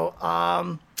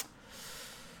 So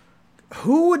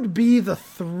who would be the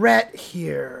threat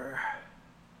here?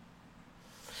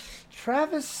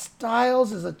 Travis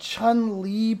Styles is a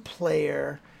Chun-Li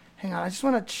player. Hang on, I just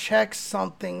want to check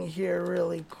something here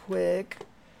really quick.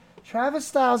 Travis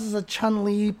Styles is a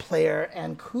Chun-Li player,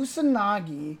 and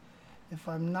Kusanagi, if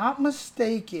I'm not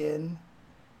mistaken,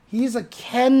 he's a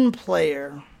Ken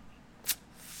player.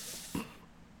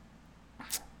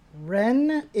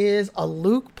 Ren is a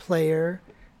Luke player.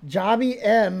 Jobby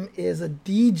M is a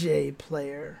DJ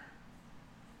player.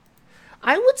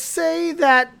 I would say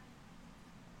that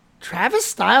Travis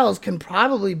Styles can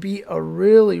probably be a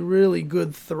really, really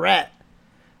good threat.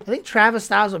 I think Travis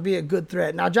Styles would be a good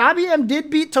threat. Now, Jobby M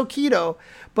did beat Tokido,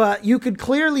 but you could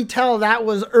clearly tell that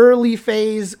was early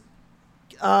phase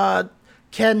Ken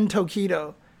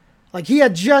Tokido. Like, he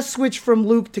had just switched from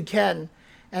Luke to Ken,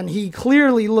 and he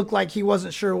clearly looked like he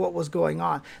wasn't sure what was going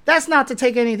on. That's not to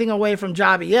take anything away from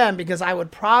Jobby M, because I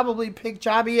would probably pick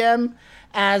Jobby M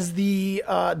as the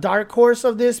dark horse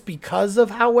of this because of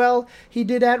how well he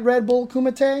did at Red Bull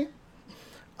Kumite.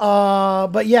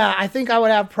 But yeah, I think I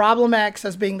would have Problem X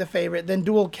as being the favorite, then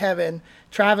Dual Kevin,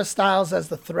 Travis Styles as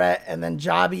the threat, and then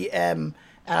Jobby M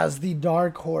as the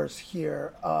dark horse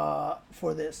here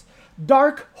for this.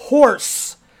 Dark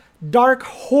horse,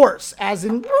 as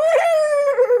in,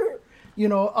 you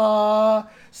know,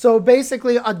 so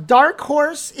basically a dark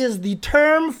horse is the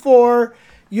term for,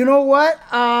 you know what,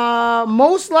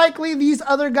 most likely these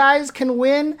other guys can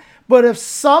win, but if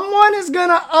someone is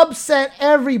gonna upset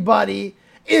everybody,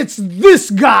 it's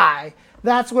this guy.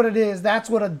 That's what it is. That's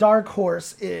what a dark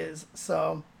horse is.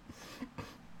 So,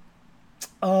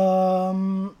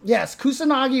 yes,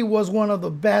 Kusanagi was one of the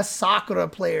best Sakura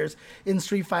players in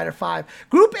Street Fighter V.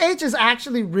 Group H is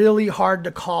actually really hard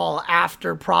to call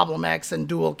after Problem X and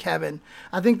Dual Kevin.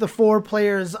 I think the four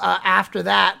players after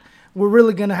that, we're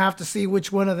really going to have to see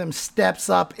which one of them steps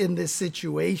up in this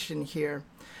situation here.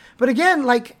 But again,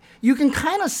 like, you can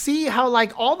kind of see how,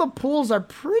 like, all the pools are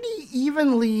pretty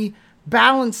evenly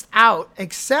balanced out,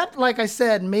 except, like I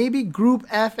said, maybe Group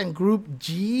F and Group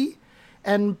G,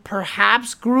 and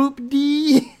perhaps Group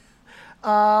D.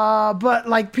 But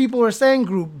like people were saying,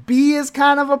 Group B is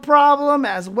kind of a problem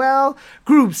as well.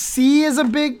 Group C is a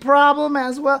big problem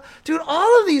as well. Dude,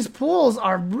 all of these pools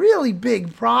are really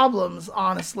big problems,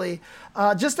 honestly.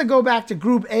 Just to go back to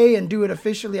Group A and do it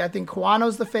officially, I think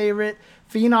Kwano's the favorite.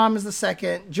 Phenom is the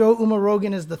second. Joe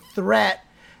Umarogan is the threat.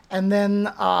 And then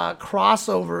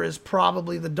Crossover is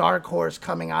probably the dark horse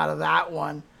coming out of that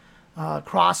one.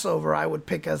 Crossover I would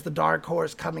pick as the dark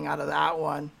horse coming out of that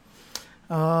one.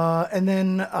 And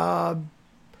then, I'm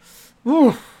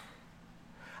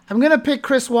going to pick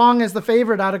Chris Wong as the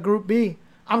favorite out of Group B.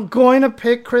 I'm going to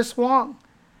pick Chris Wong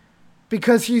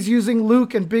because he's using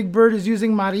Luke and Big Bird is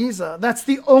using Marisa. That's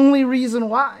the only reason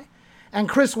why. And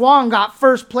Chris Wong got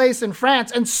first place in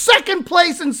France and second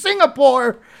place in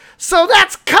Singapore. So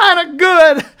that's kind of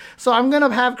good. So I'm going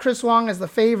to have Chris Wong as the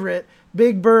favorite,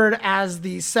 Big Bird as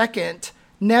the second,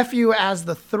 Nephew as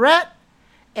the threat.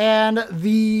 And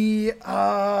the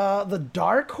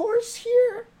dark horse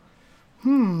here?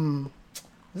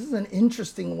 This is an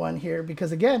interesting one here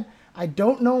because, again, I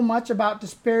don't know much about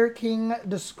Despair King,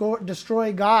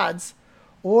 Destroy Gods,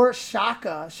 or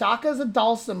Shaka. Shaka is a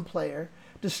Dhalsim player.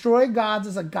 Destroy Gods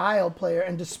is a Guile player.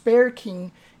 And Despair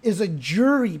King is a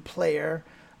Jury player.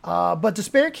 But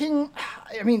Despair King,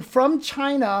 I mean, from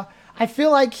China, I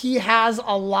feel like he has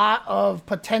a lot of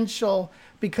potential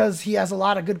because he has a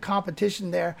lot of good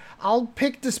competition there. I'll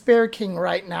pick Despair King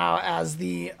right now as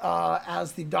the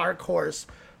dark horse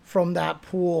from that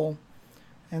pool.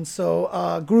 And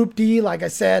so Group D, like I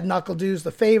said, Knuckle Dew's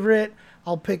the favorite.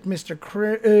 I'll pick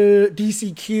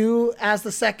DCQ as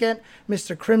the second,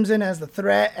 Mr. Crimson as the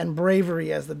threat, and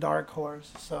Bravery as the dark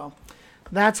horse. So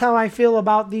that's how I feel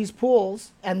about these pools.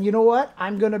 And you know what?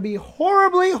 I'm going to be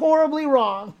horribly, horribly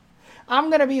wrong. I'm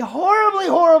going to be horribly,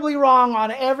 horribly wrong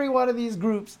on every one of these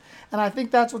groups. And I think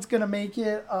that's what's going to make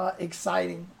it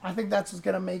exciting. I think that's what's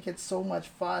going to make it so much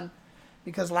fun.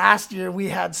 Because last year we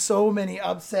had so many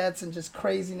upsets and just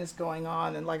craziness going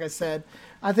on. And like I said,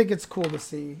 I think it's cool to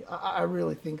see. I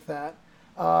really think that.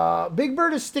 Big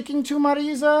Bird is sticking to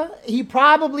Marisa. He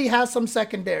probably has some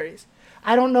secondaries.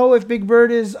 I don't know if Big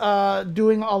Bird is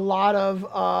doing a lot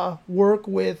of work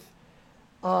with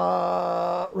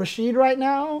Rashid right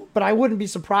now, but I wouldn't be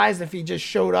surprised if he just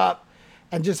showed up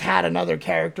and just had another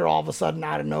character all of a sudden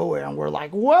out of nowhere and we're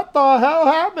like, what the hell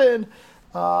happened?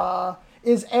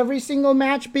 Is every single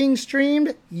match being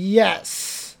streamed?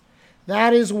 Yes.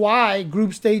 That is why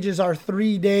group stages are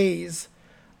 3 days,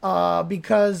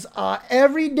 because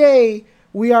every day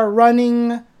we are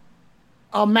running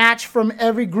a match from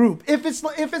every group. If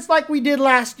it's like we did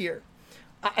last year,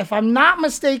 if I'm not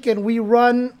mistaken, we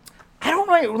run, I don't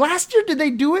know, last year did they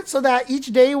do it so that each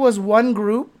day was one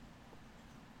group?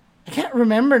 I can't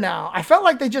remember now. I felt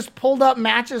like they just pulled up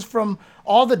matches from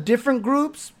all the different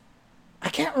groups. I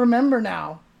can't remember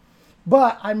now.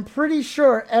 But I'm pretty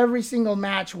sure every single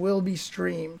match will be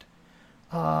streamed.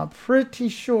 Pretty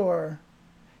sure.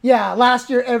 Yeah, last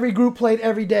year every group played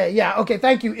every day. Yeah, okay,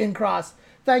 thank you, Incross.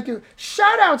 Thank you.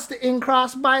 Shout-outs to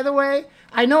Incross, by the way.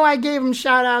 I know I gave him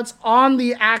shout-outs on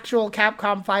the actual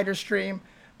Capcom Fighter stream,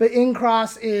 but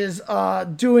Incross is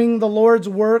doing the Lord's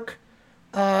work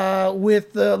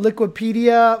with the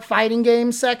Liquipedia fighting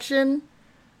game section.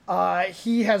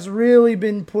 He has really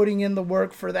been putting in the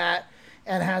work for that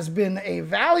and has been a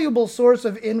valuable source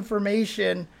of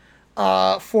information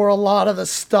for a lot of the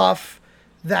stuff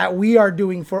that we are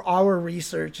doing for our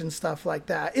research and stuff like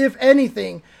that. If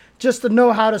anything, just to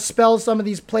know how to spell some of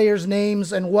these players'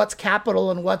 names and what's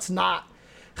capital and what's not.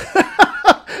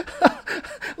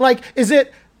 Like, is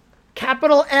it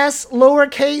capital S,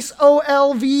 lowercase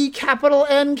OLV, capital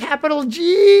N, capital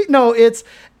G? No, it's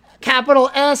capital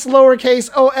S,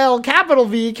 lowercase OL, capital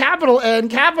V, capital N,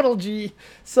 capital G.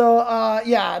 So,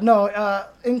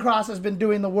 Incross has been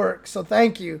doing the work. So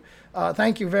thank you.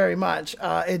 Thank you very much.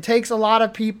 It takes a lot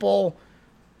of people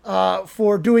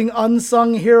for doing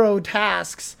unsung hero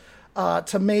tasks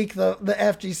to make the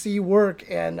FGC work,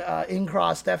 and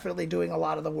Incross definitely doing a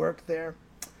lot of the work there.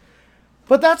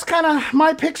 But that's kind of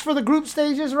my picks for the group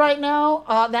stages right now.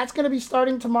 That's going to be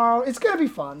starting tomorrow. It's going to be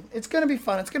fun. It's going to be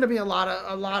fun. It's going to be a lot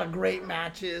of great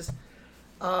matches.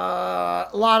 A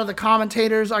lot of the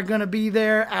commentators are going to be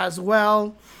there as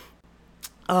well.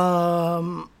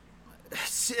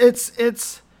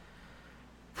 It's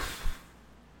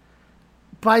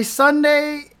by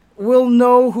Sunday we'll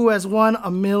know who has won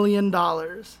 $1 million.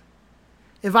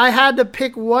 If I had to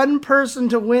pick one person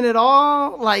to win it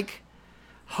all, like,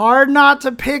 hard not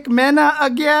to pick Mena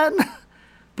again,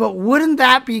 but wouldn't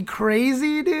that be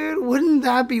crazy, dude? Wouldn't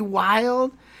that be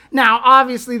wild? Now,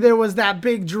 obviously, there was that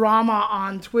big drama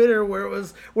on Twitter where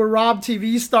Rob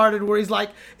TV started, where he's like,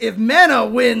 if Mena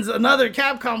wins another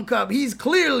Capcom Cup, he's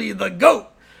clearly the GOAT,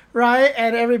 right?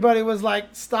 And everybody was like,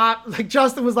 stop. Like,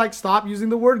 Justin was like, stop using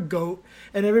the word GOAT.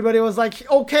 And everybody was like,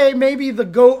 okay, maybe the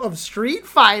GOAT of Street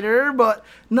Fighter, but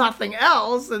nothing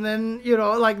else. And then,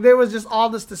 like, there was just all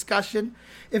this discussion.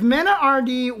 If Mena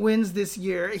RD wins this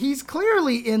year, he's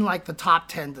clearly in, like, the top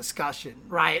 10 discussion,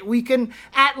 right? We can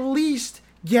at least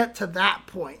get to that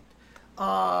point.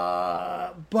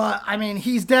 But, I mean,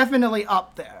 he's definitely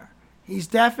up there. He's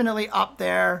definitely up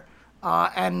there,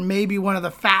 and maybe one of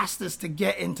the fastest to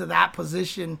get into that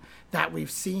position that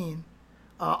we've seen.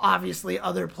 Obviously,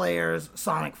 other players,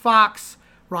 Sonic Fox,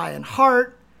 Ryan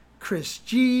Hart, Chris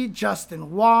G,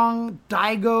 Justin Wong,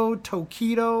 Daigo,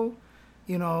 Tokido.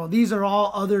 These are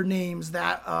all other names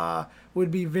that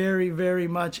would be very, very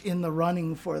much in the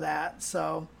running for that.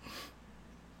 So,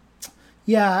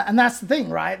 yeah, and that's the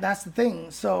thing, right? That's the thing.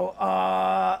 So,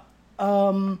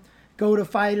 go to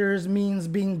fighters means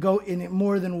being GOAT in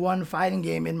more than one fighting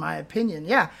game, in my opinion.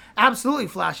 Yeah, absolutely,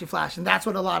 Flashy Flash. And that's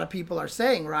what a lot of people are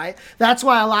saying, right? That's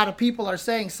why a lot of people are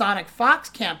saying Sonic Fox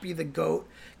can't be the GOAT,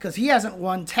 because he hasn't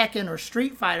won Tekken or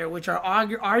Street Fighter, which are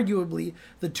arguably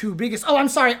the two biggest. Oh, I'm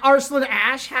sorry, Arslan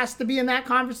Ash has to be in that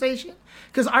conversation,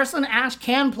 because Arslan Ash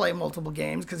can play multiple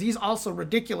games, because he's also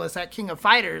ridiculous at King of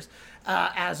Fighters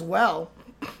as well.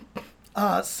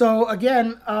 So,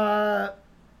 again,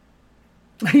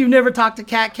 you've never talked to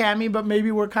Cat Cammy, but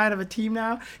maybe we're kind of a team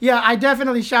now. Yeah, I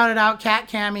definitely shouted out Cat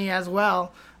Cammy as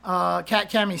well.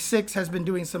 Cat Cammy 6 has been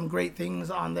doing some great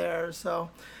things on there. So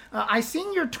I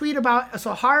seen your tweet about,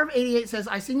 so Harv88 says,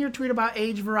 I seen your tweet about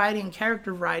age variety and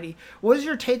character variety. What is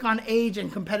your take on age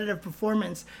and competitive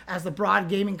performance as the broad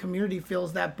gaming community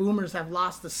feels that boomers have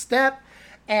lost a step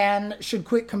and should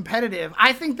quit competitive?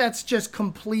 I think that's just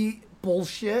complete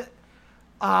bullshit.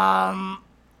 The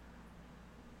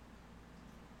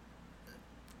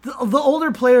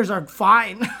older players are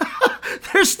fine.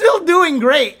 They're still doing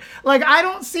great. Like, I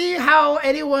don't see how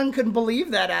anyone can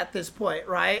believe that at this point,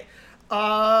 right?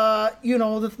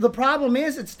 The problem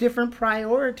is it's different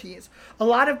priorities. A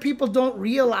lot of people don't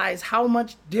realize how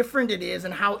much different it is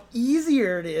and how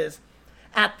easier it is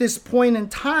at this point in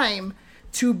time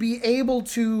to be able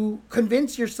to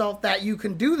convince yourself that you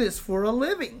can do this for a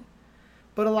living.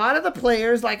 But a lot of the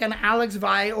players, like an Alex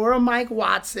Vi or a Mike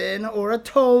Watson or a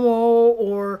Tomo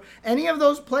or any of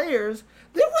those players,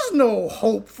 there was no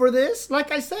hope for this. Like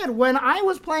I said, when I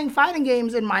was playing fighting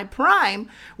games in my prime,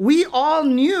 we all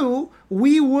knew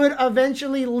we would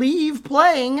eventually leave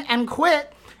playing and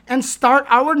quit and start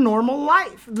our normal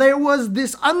life. There was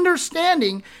this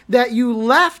understanding that you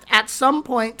left at some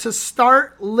point to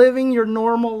start living your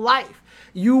normal life.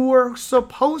 You were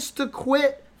supposed to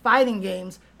quit fighting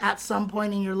games at some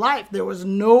point in your life. There was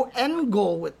no end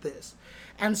goal with this.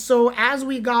 And so as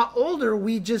we got older,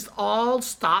 we just all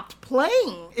stopped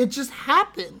playing. It just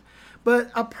happened.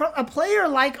 But a player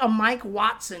like a Mike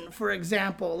Watson, for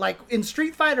example, like in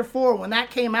Street Fighter 4, when that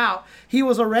came out, he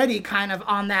was already kind of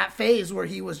on that phase where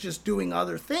he was just doing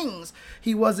other things.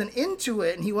 He wasn't into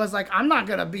it, and he was like, I'm not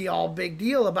going to be all big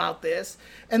deal about this.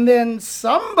 And then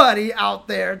somebody out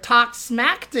there talked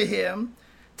smack to him,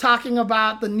 talking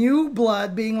about the new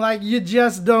blood being like, you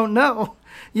just don't know.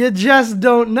 You just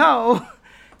don't know.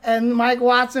 And Mike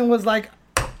Watson was like,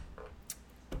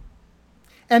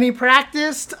 and he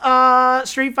practiced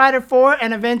Street Fighter 4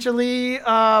 and eventually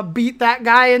beat that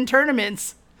guy in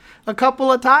tournaments a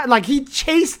couple of times. Like, he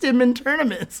chased him in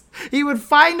tournaments. He would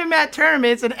find him at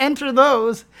tournaments and enter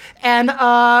those and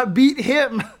beat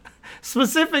him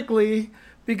specifically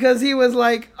because he was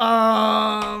like,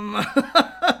 I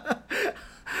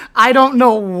don't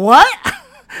know what?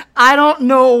 I don't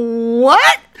know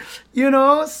what?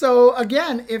 So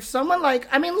again, if someone like,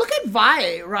 I mean, look at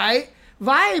Vi, right?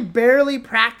 Vi barely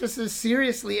practices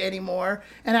seriously anymore.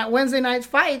 And at Wednesday Night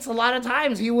Fights, a lot of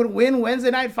times he would win Wednesday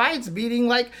Night Fights, beating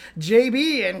like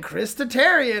JB and Chris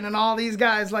Tatarian and all these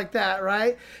guys like that,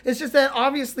 right? It's just that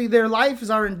obviously their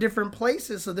lives are in different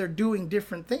places, so they're doing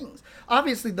different things.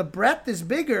 Obviously the breadth is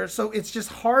bigger, so it's just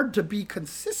hard to be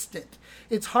consistent.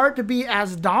 It's hard to be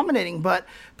as dominating, but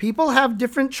people have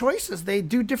different choices. They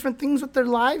do different things with their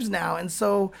lives now. And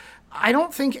so I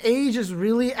don't think age is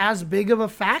really as big of a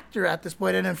factor at this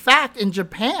point. And in fact, in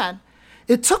Japan,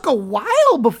 it took a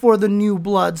while before the new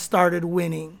blood started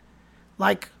winning.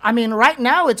 Like, I mean, right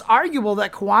now it's arguable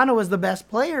that Kawano is the best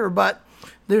player, but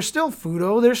there's still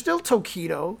Fudo, there's still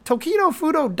Tokido. Tokido,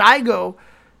 Fudo, Daigo,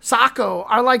 Sako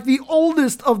are like the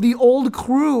oldest of the old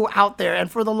crew out there.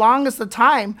 And for the longest of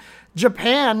time,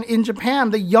 In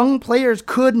Japan, the young players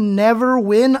could never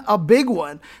win a big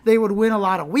one. They would win a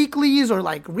lot of weeklies or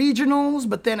like regionals,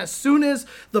 but then as soon as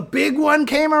the big one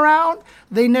came around,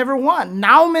 they never won.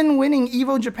 Nauman winning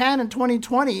Evo Japan in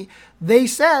 2020, they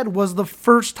said was the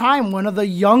first time one of the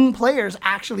young players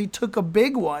actually took a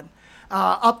big one.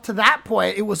 Up to that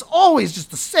point, it was always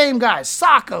just the same guys,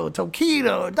 Sako,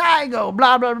 Tokido, Daigo,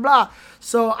 blah, blah, blah.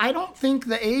 So I don't think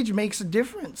the age makes a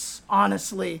difference,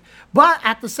 honestly. But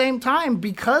at the same time,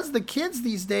 because the kids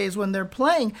these days, when they're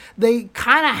playing, they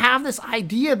kind of have this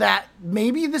idea that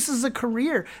maybe this is a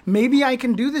career. Maybe I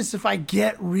can do this if I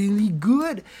get really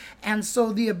good. And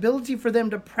so the ability for them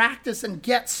to practice and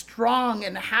get strong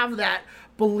and have that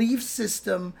belief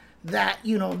system that,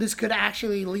 this could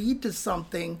actually lead to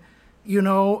something,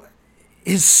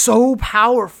 is so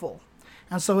powerful.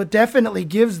 And so it definitely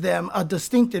gives them a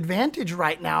distinct advantage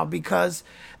right now because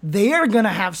they are going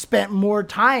to have spent more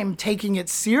time taking it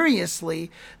seriously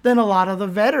than a lot of the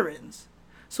veterans.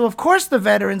 So of course the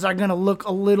veterans are going to look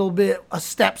a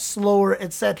step slower,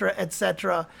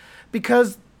 etc.,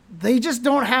 because they just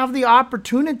don't have the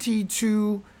opportunity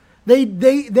to,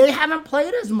 they haven't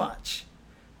played as much.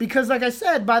 Because like I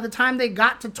said, by the time they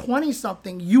got to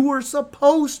 20-something, you were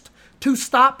supposed to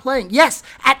stop playing. Yes,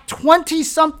 at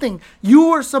 20-something, you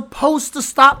were supposed to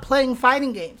stop playing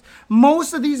fighting games.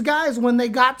 Most of these guys, when they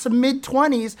got to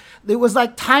mid-20s, it was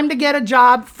like, time to get a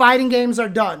job, fighting games are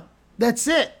done. That's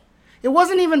it. It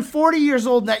wasn't even 40 years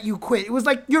old that you quit. It was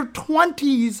like your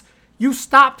 20s, you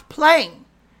stopped playing.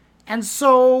 And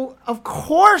so, of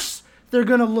course, they're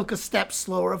going to look a step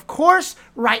slower. Of course,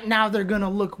 right now, they're going to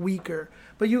look weaker.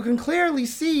 But you can clearly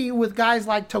see with guys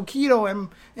like Tokido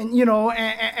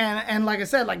and like I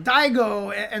said, like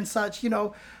Daigo and such,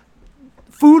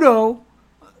 Fudo,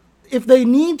 if they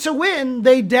need to win,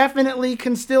 they definitely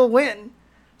can still win.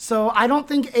 So I don't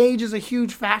think age is a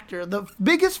huge factor. The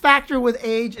biggest factor with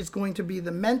age is going to be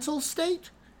the mental state,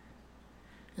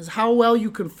 is how well you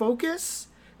can focus,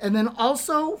 and then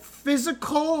also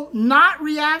physical, not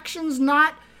reactions,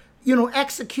 not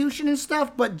execution and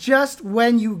stuff, but just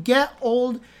when you get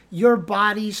old, your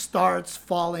body starts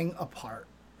falling apart.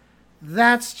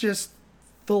 That's just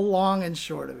the long and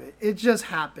short of it. It just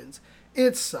happens.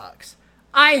 It sucks.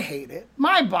 I hate it.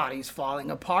 My body's falling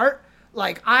apart.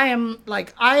 I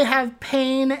have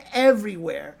pain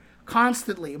everywhere,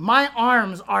 constantly. My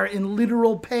arms are in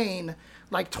literal pain,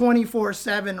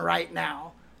 24/7 right now.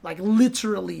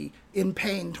 Literally in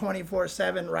pain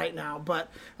 24/7 right now. But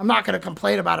I'm not going to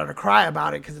complain about it or cry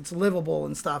about it because it's livable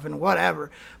and stuff and whatever.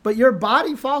 But your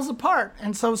body falls apart.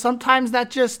 And so sometimes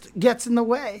that just gets in the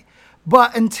way.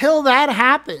 But until that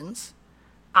happens,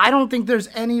 I don't think there's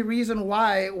any reason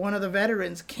why one of the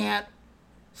veterans can't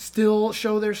still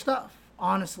show their stuff,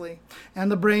 honestly.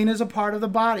 And the brain is a part of the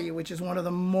body, which is one of the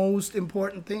most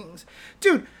important things.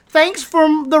 Dude, thanks for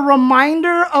the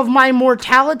reminder of my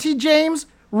mortality, James.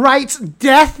 Writes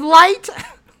Deathlight.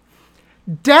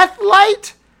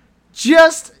 Deathlight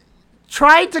just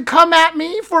tried to come at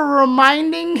me for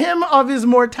reminding him of his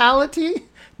mortality.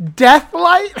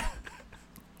 Deathlight.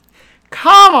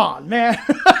 Come on, man.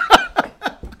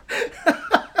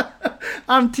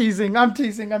 I'm teasing,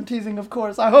 of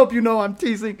course. I hope you know I'm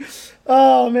teasing.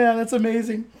 Oh, man, that's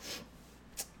amazing.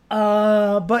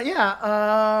 But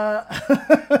yeah,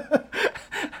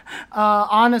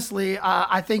 honestly,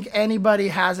 I think anybody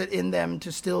has it in them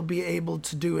to still be able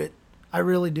to do it. I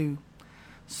really do.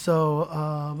 So,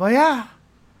 but yeah,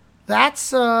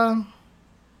 that's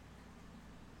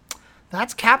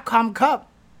Capcom Cup.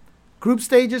 Group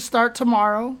stages start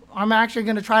tomorrow. I'm actually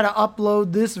going to try to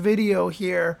upload this video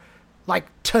here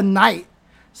tonight,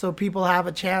 so people have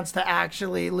a chance to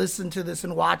actually listen to this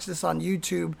and watch this on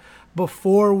YouTube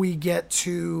before we get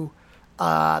to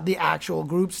the actual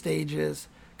group stages.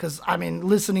 Because,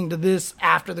 listening to this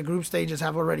after the group stages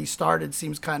have already started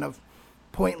seems kind of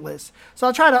pointless. So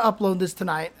I'll try to upload this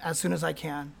tonight as soon as I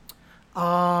can.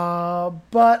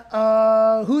 But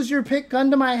who's your pick? Gun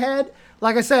to my head.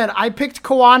 Like I said, I picked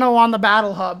Kawano on the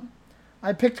Battle Hub.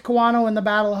 I picked Kawano in the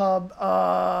Battle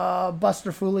Hub.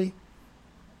 Buster Fooly.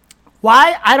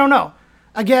 Why? I don't know.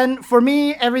 Again, for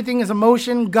me, everything is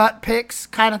emotion, gut picks,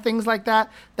 kind of things like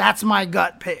that. That's my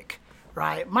gut pick,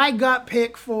 right? My gut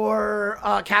pick for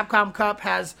Capcom Cup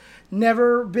has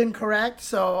never been correct,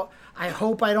 so I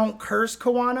hope I don't curse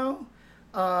Kawano.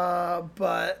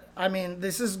 But,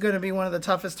 this is going to be one of the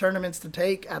toughest tournaments to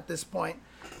take at this point.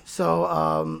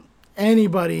 So,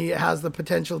 anybody has the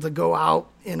potential to go out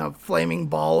in a flaming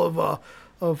ball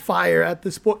of fire at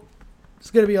this point.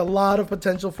 There's going to be a lot of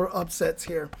potential for upsets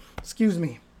here. Excuse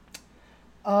me.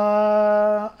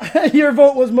 Your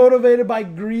vote was motivated by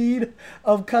greed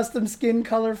of custom skin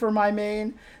color for my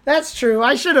main. That's true.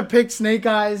 I should have picked Snake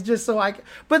Eyes just so I.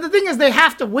 But the thing is, they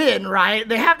have to win, right?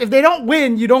 They have. If they don't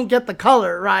win, you don't get the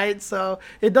color, right? So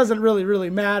it doesn't really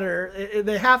matter.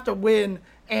 They have to win,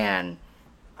 and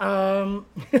Kuano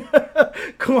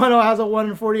has a 1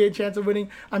 in 48 chance of winning.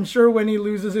 I'm sure when he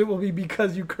loses, it will be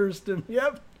because you cursed him.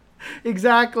 Yep.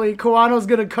 Exactly. Koano's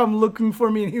gonna come looking for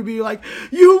me and he'll be like,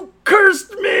 "You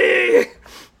cursed me!"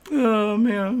 Oh,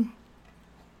 man.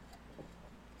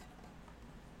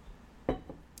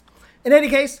 In any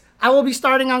case, I will be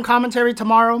starting on commentary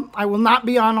tomorrow. I will not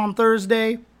be on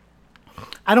Thursday.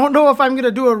 I don't know if I'm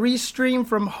gonna do a restream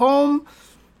from home,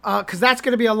 because that's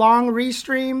gonna be a long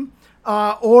restream,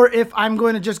 or if I'm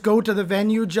going to just go to the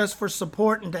venue just for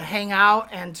support and to hang out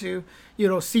and to,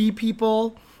 see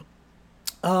people.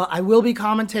 I will be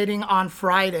commentating on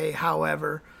Friday,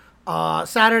 however.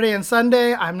 Saturday and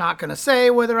Sunday, I'm not going to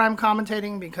say whether I'm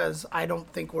commentating because I don't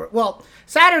think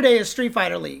Saturday is Street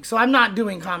Fighter League, so I'm not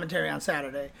doing commentary on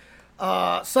Saturday.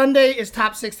 Sunday is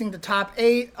top 16 to top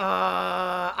 8.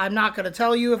 I'm not going to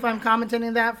tell you if I'm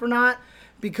commentating that or not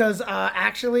because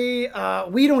actually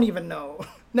we don't even know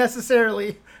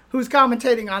necessarily who's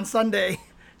commentating on Sunday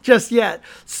just yet.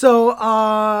 So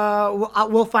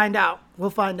we'll find out.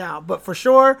 But for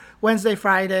sure, Wednesday,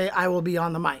 Friday, I will be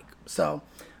on the mic. So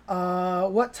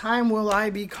what time will I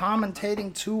be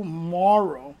commentating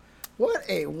tomorrow? What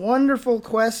a wonderful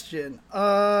question.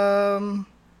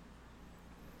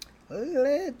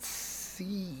 Let's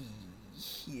see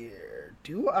here.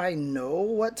 Do I know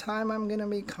what time I'm going to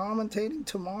be commentating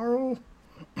tomorrow?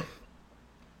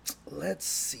 Let's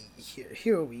see here.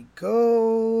 Here we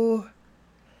go.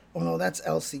 Oh, no, that's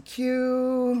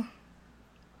LCQ.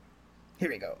 Here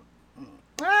we go.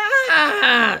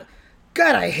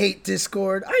 God, I hate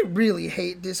Discord. I really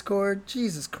hate Discord.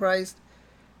 Jesus Christ.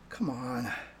 Come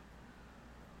on.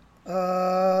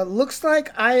 Looks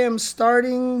like I am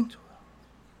starting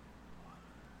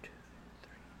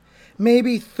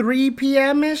maybe 3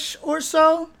 p.m.-ish or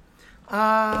so.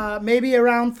 Maybe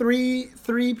around 3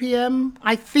 p.m.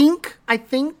 I think.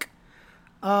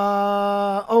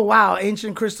 Oh, wow.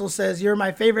 Ancient Crystal says, "You're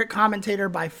my favorite commentator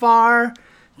by far."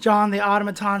 John the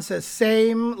Automaton says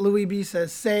same. Louis B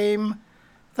says same.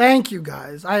 Thank you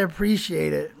guys. I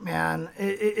appreciate it, man.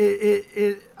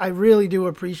 I really do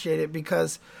appreciate it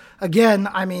because, again,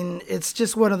 I mean, it's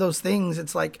just one of those things.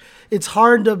 It's like, it's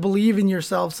hard to believe in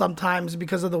yourself sometimes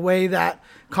because of the way that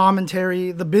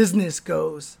commentary, the business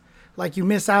goes. Like, you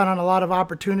miss out on a lot of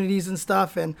opportunities and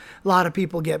stuff, and a lot of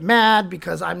people get mad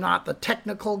because I'm not the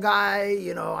technical guy.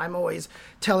 I'm always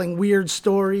telling weird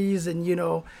stories and,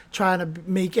 trying to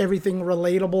make everything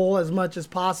relatable as much as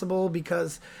possible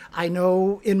because I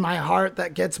know in my heart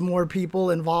that gets more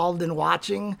people involved in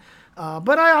watching.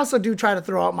 But I also do try to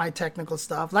throw out my technical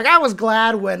stuff. Like, I was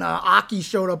glad when Aki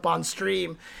showed up on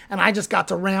stream and I just got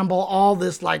to ramble all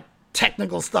this, like,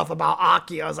 technical stuff about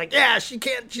Aki. I was like, yeah, she's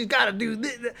got to do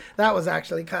this. That was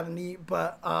actually kind of neat.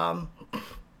 But I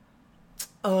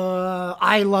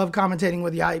love commentating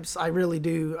with Yipes. I really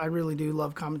do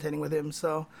love commentating with him.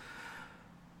 So,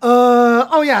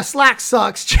 oh yeah, Slack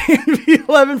sucks.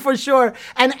 JNV11 for sure.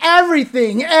 And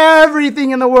everything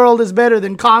in the world is better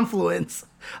than Confluence.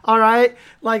 All right,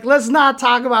 like, let's not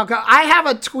talk about. I have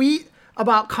a tweet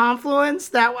about Confluence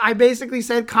that I basically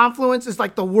said Confluence is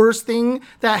like the worst thing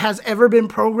that has ever been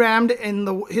programmed in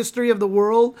the history of the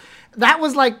world. That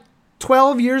was like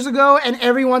 12 years ago, and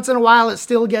every once in a while it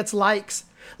still gets likes.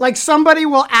 Like, somebody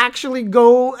will actually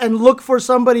go and look for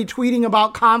somebody tweeting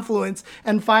about Confluence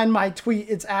and find my tweet.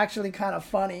 It's actually kind of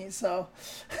funny. So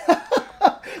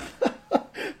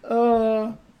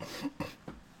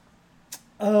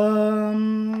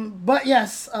but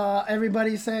yes,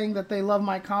 everybody's saying that they love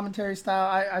my commentary style.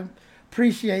 I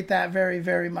appreciate that very,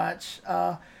 very much.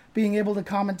 Being able to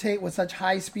commentate with such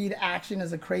high-speed action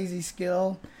is a crazy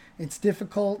skill. It's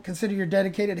difficult. Consider your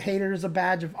dedicated haters a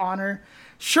badge of honor.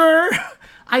 Sure,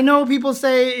 I know people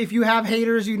say if you have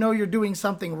haters, you're doing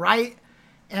something right.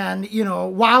 And,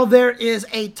 while there is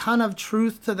a ton of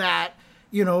truth to that,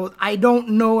 I don't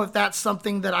know if that's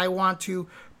something that I want to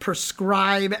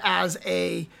prescribe as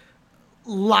a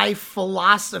life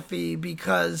philosophy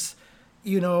because,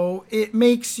 it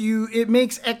makes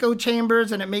echo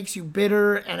chambers and it makes you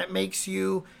bitter and it makes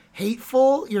you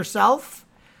hateful yourself.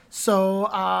 So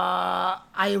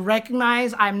I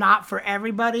recognize I'm not for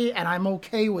everybody, and I'm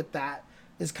okay with that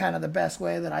is kind of the best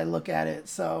way that I look at it.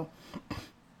 So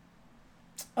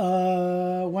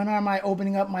when am I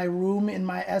opening up my room in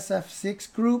my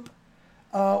SF6 group?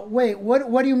 Wait,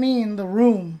 what do you mean the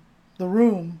room? The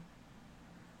room?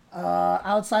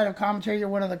 Outside of commentary, you're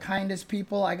one of the kindest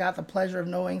people I got the pleasure of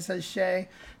knowing, says Shay.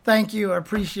 Thank you. I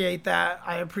appreciate that.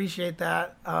 I appreciate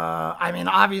that. I mean,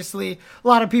 obviously, a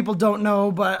lot of people don't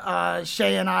know, but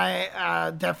Shay and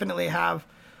I definitely have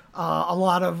a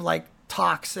lot of like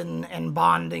talks and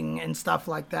bonding and stuff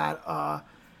like that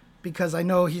because I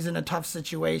know he's in a tough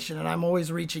situation and I'm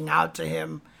always reaching out to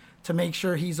him to make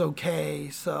sure he's okay.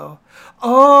 So,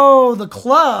 oh, the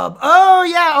club. Oh,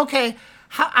 yeah, okay.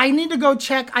 I need to go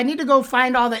check. I need to go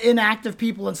find all the inactive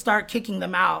people and start kicking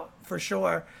them out for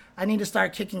sure. I need to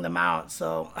start kicking them out.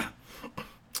 So,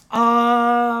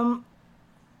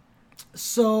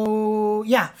 so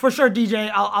yeah, for sure, DJ.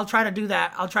 I'll try to do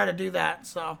that. I'll try to do that.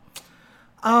 So,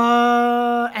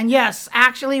 and yes,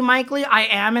 actually, Mike Lee, I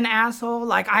am an asshole.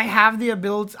 Like I have the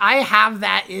ability. I have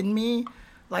that in me.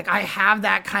 Like I have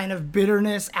that kind of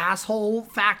bitterness, asshole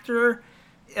factor.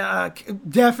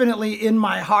 Definitely in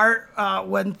my heart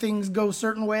when things go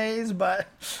certain ways, but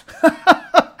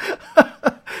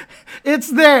it's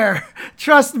there.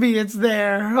 Trust me, it's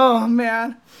there. Oh,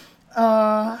 man.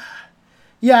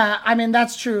 Yeah, I mean,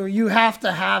 that's true. You have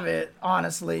to have it,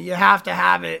 honestly. You have to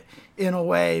have it in a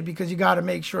way because you got to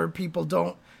make sure people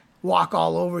don't walk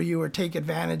all over you or take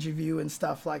advantage of you and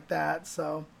stuff like that.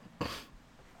 So,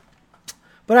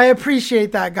 but I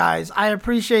appreciate that, guys. I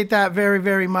appreciate that very,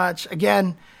 very much.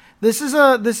 Again, this is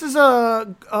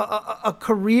a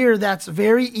career that's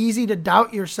very easy to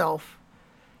doubt yourself.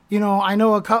 You know, I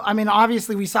know I mean,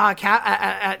 obviously we saw at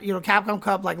Capcom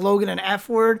Cup, like Logan and F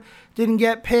Word didn't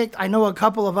get picked. I know a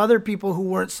couple of other people who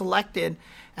weren't selected,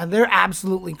 and they're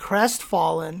absolutely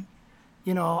crestfallen.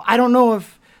 You know, I don't know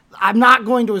if I'm not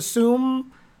going to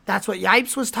assume that's what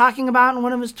Yipes was talking about in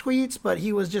one of his tweets, but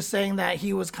he was just saying that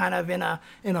he was kind of in a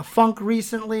funk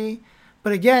recently.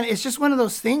 But again, it's just one of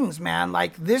those things, man.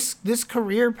 Like this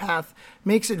career path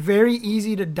makes it very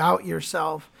easy to doubt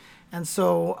yourself. And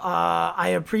so I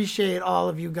appreciate all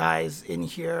of you guys in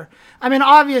here. I mean,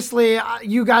 obviously,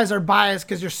 you guys are biased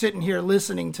because you're sitting here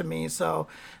listening to me. So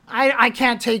I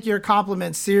can't take your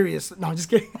compliments serious. No, I'm just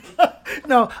kidding.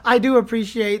 No, I do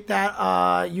appreciate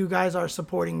that you guys are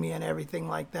supporting me and everything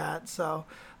like that. So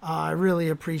I really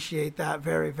appreciate that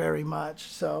very, very much.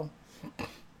 So,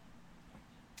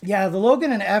 yeah, the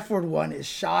Logan and F Word one is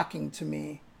shocking to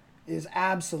me. Is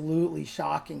absolutely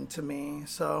shocking to me.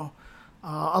 So...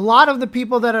 a lot of the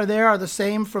people that are there are the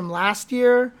same from last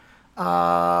year,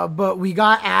 but we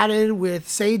got added with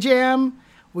Sajam.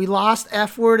 We lost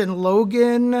F Word and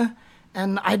Logan,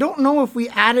 and I don't know if we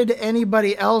added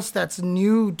anybody else that's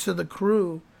new to the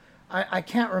crew. I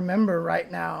can't remember right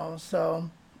now.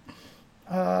 So,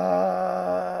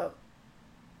 I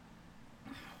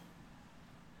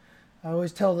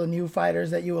always tell the new fighters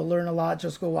that you will learn a lot.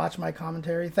 Just go watch my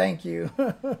commentary. Thank you.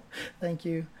 Thank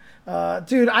you.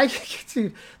 Dude,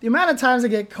 the amount of times I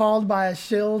get called by a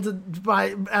shill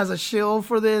as a shill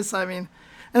for this, I mean,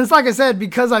 and it's like I said,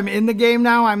 because I'm in the game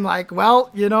now, I'm like,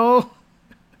 well, you know,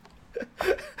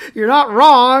 you're not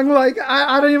wrong. Like,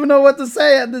 I don't even know what to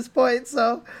say at this point.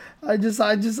 So I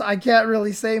can't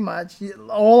really say much.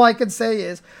 All I can say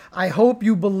is, I hope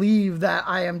you believe that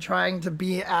I am trying to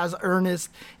be as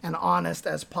earnest and honest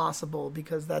as possible,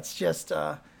 because that's just,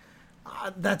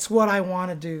 that's what I want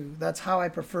to do. That's how I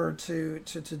prefer to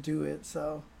do it.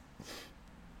 So,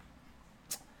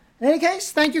 in any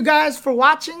case, thank you guys for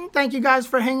watching. Thank you guys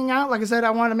for hanging out. Like I said,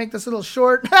 I want to make this a little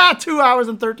short. 2 hours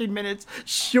and 13 minutes.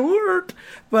 Short.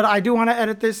 But I do want to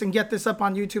edit this and get this up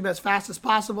on YouTube as fast as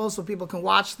possible so people can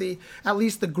watch at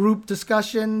least the group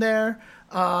discussion there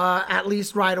at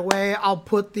least right away. I'll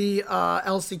put the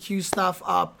LCQ stuff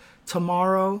up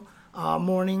tomorrow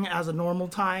morning as a normal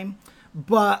time.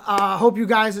 But hope you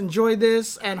guys enjoyed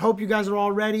this and hope you guys are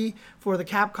all ready for the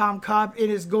Capcom Cup.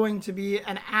 It is going to be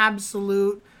an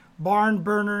absolute barn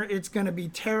burner. It's going to be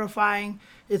terrifying.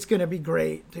 It's going to be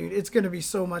great, dude. It's going to be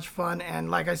so much fun.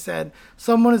 And like I said,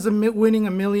 someone is winning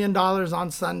 $1 million on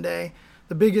Sunday,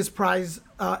 the biggest prize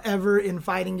ever in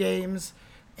fighting games.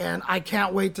 And I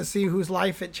can't wait to see whose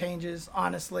life it changes,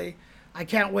 honestly. I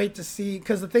can't wait to see,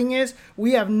 because the thing is,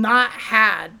 we have not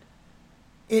had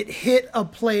it hit a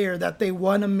player that they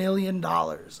won $1 million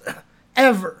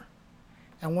ever.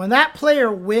 And when that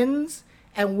player wins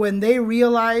and when they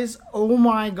realize, oh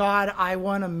my God, I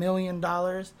won $1 million,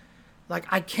 like,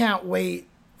 I can't wait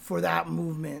for that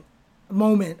moment.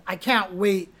 I can't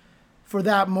wait for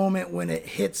that moment when it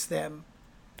hits them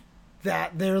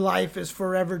that their life is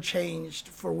forever changed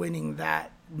for winning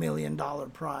that $1 million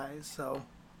prize. So,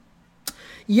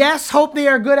 yes, hope they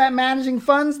are good at managing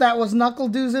funds. That was Knuckle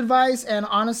Dew's advice. And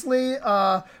honestly,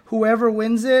 whoever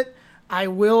wins it,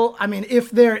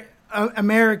 if they're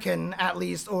American, at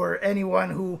least, or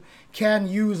anyone who can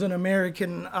use an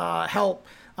American help,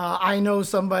 I know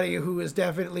somebody who is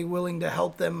definitely willing to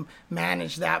help them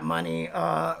manage that money,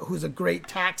 who's a great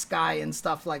tax guy and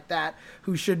stuff like that,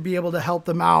 who should be able to help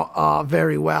them out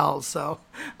very well. So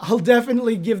I'll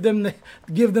definitely give them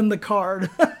the card.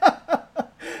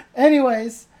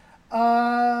 Anyways,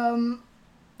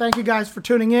 thank you guys for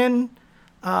tuning in.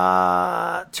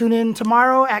 Tune in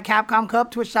tomorrow at Capcom Cup,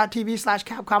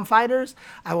 twitch.tv/Capcom Fighters.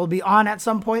 I will be on at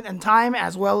some point in time,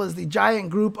 as well as the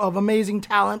giant group of amazing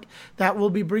talent that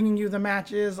will be bringing you the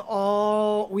matches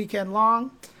all weekend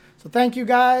long. So thank you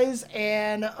guys.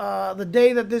 And the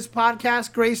day that this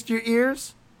podcast graced your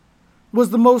ears was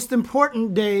the most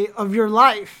important day of your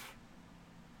life.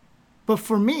 But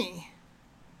for me,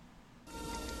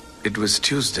 it was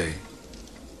Tuesday.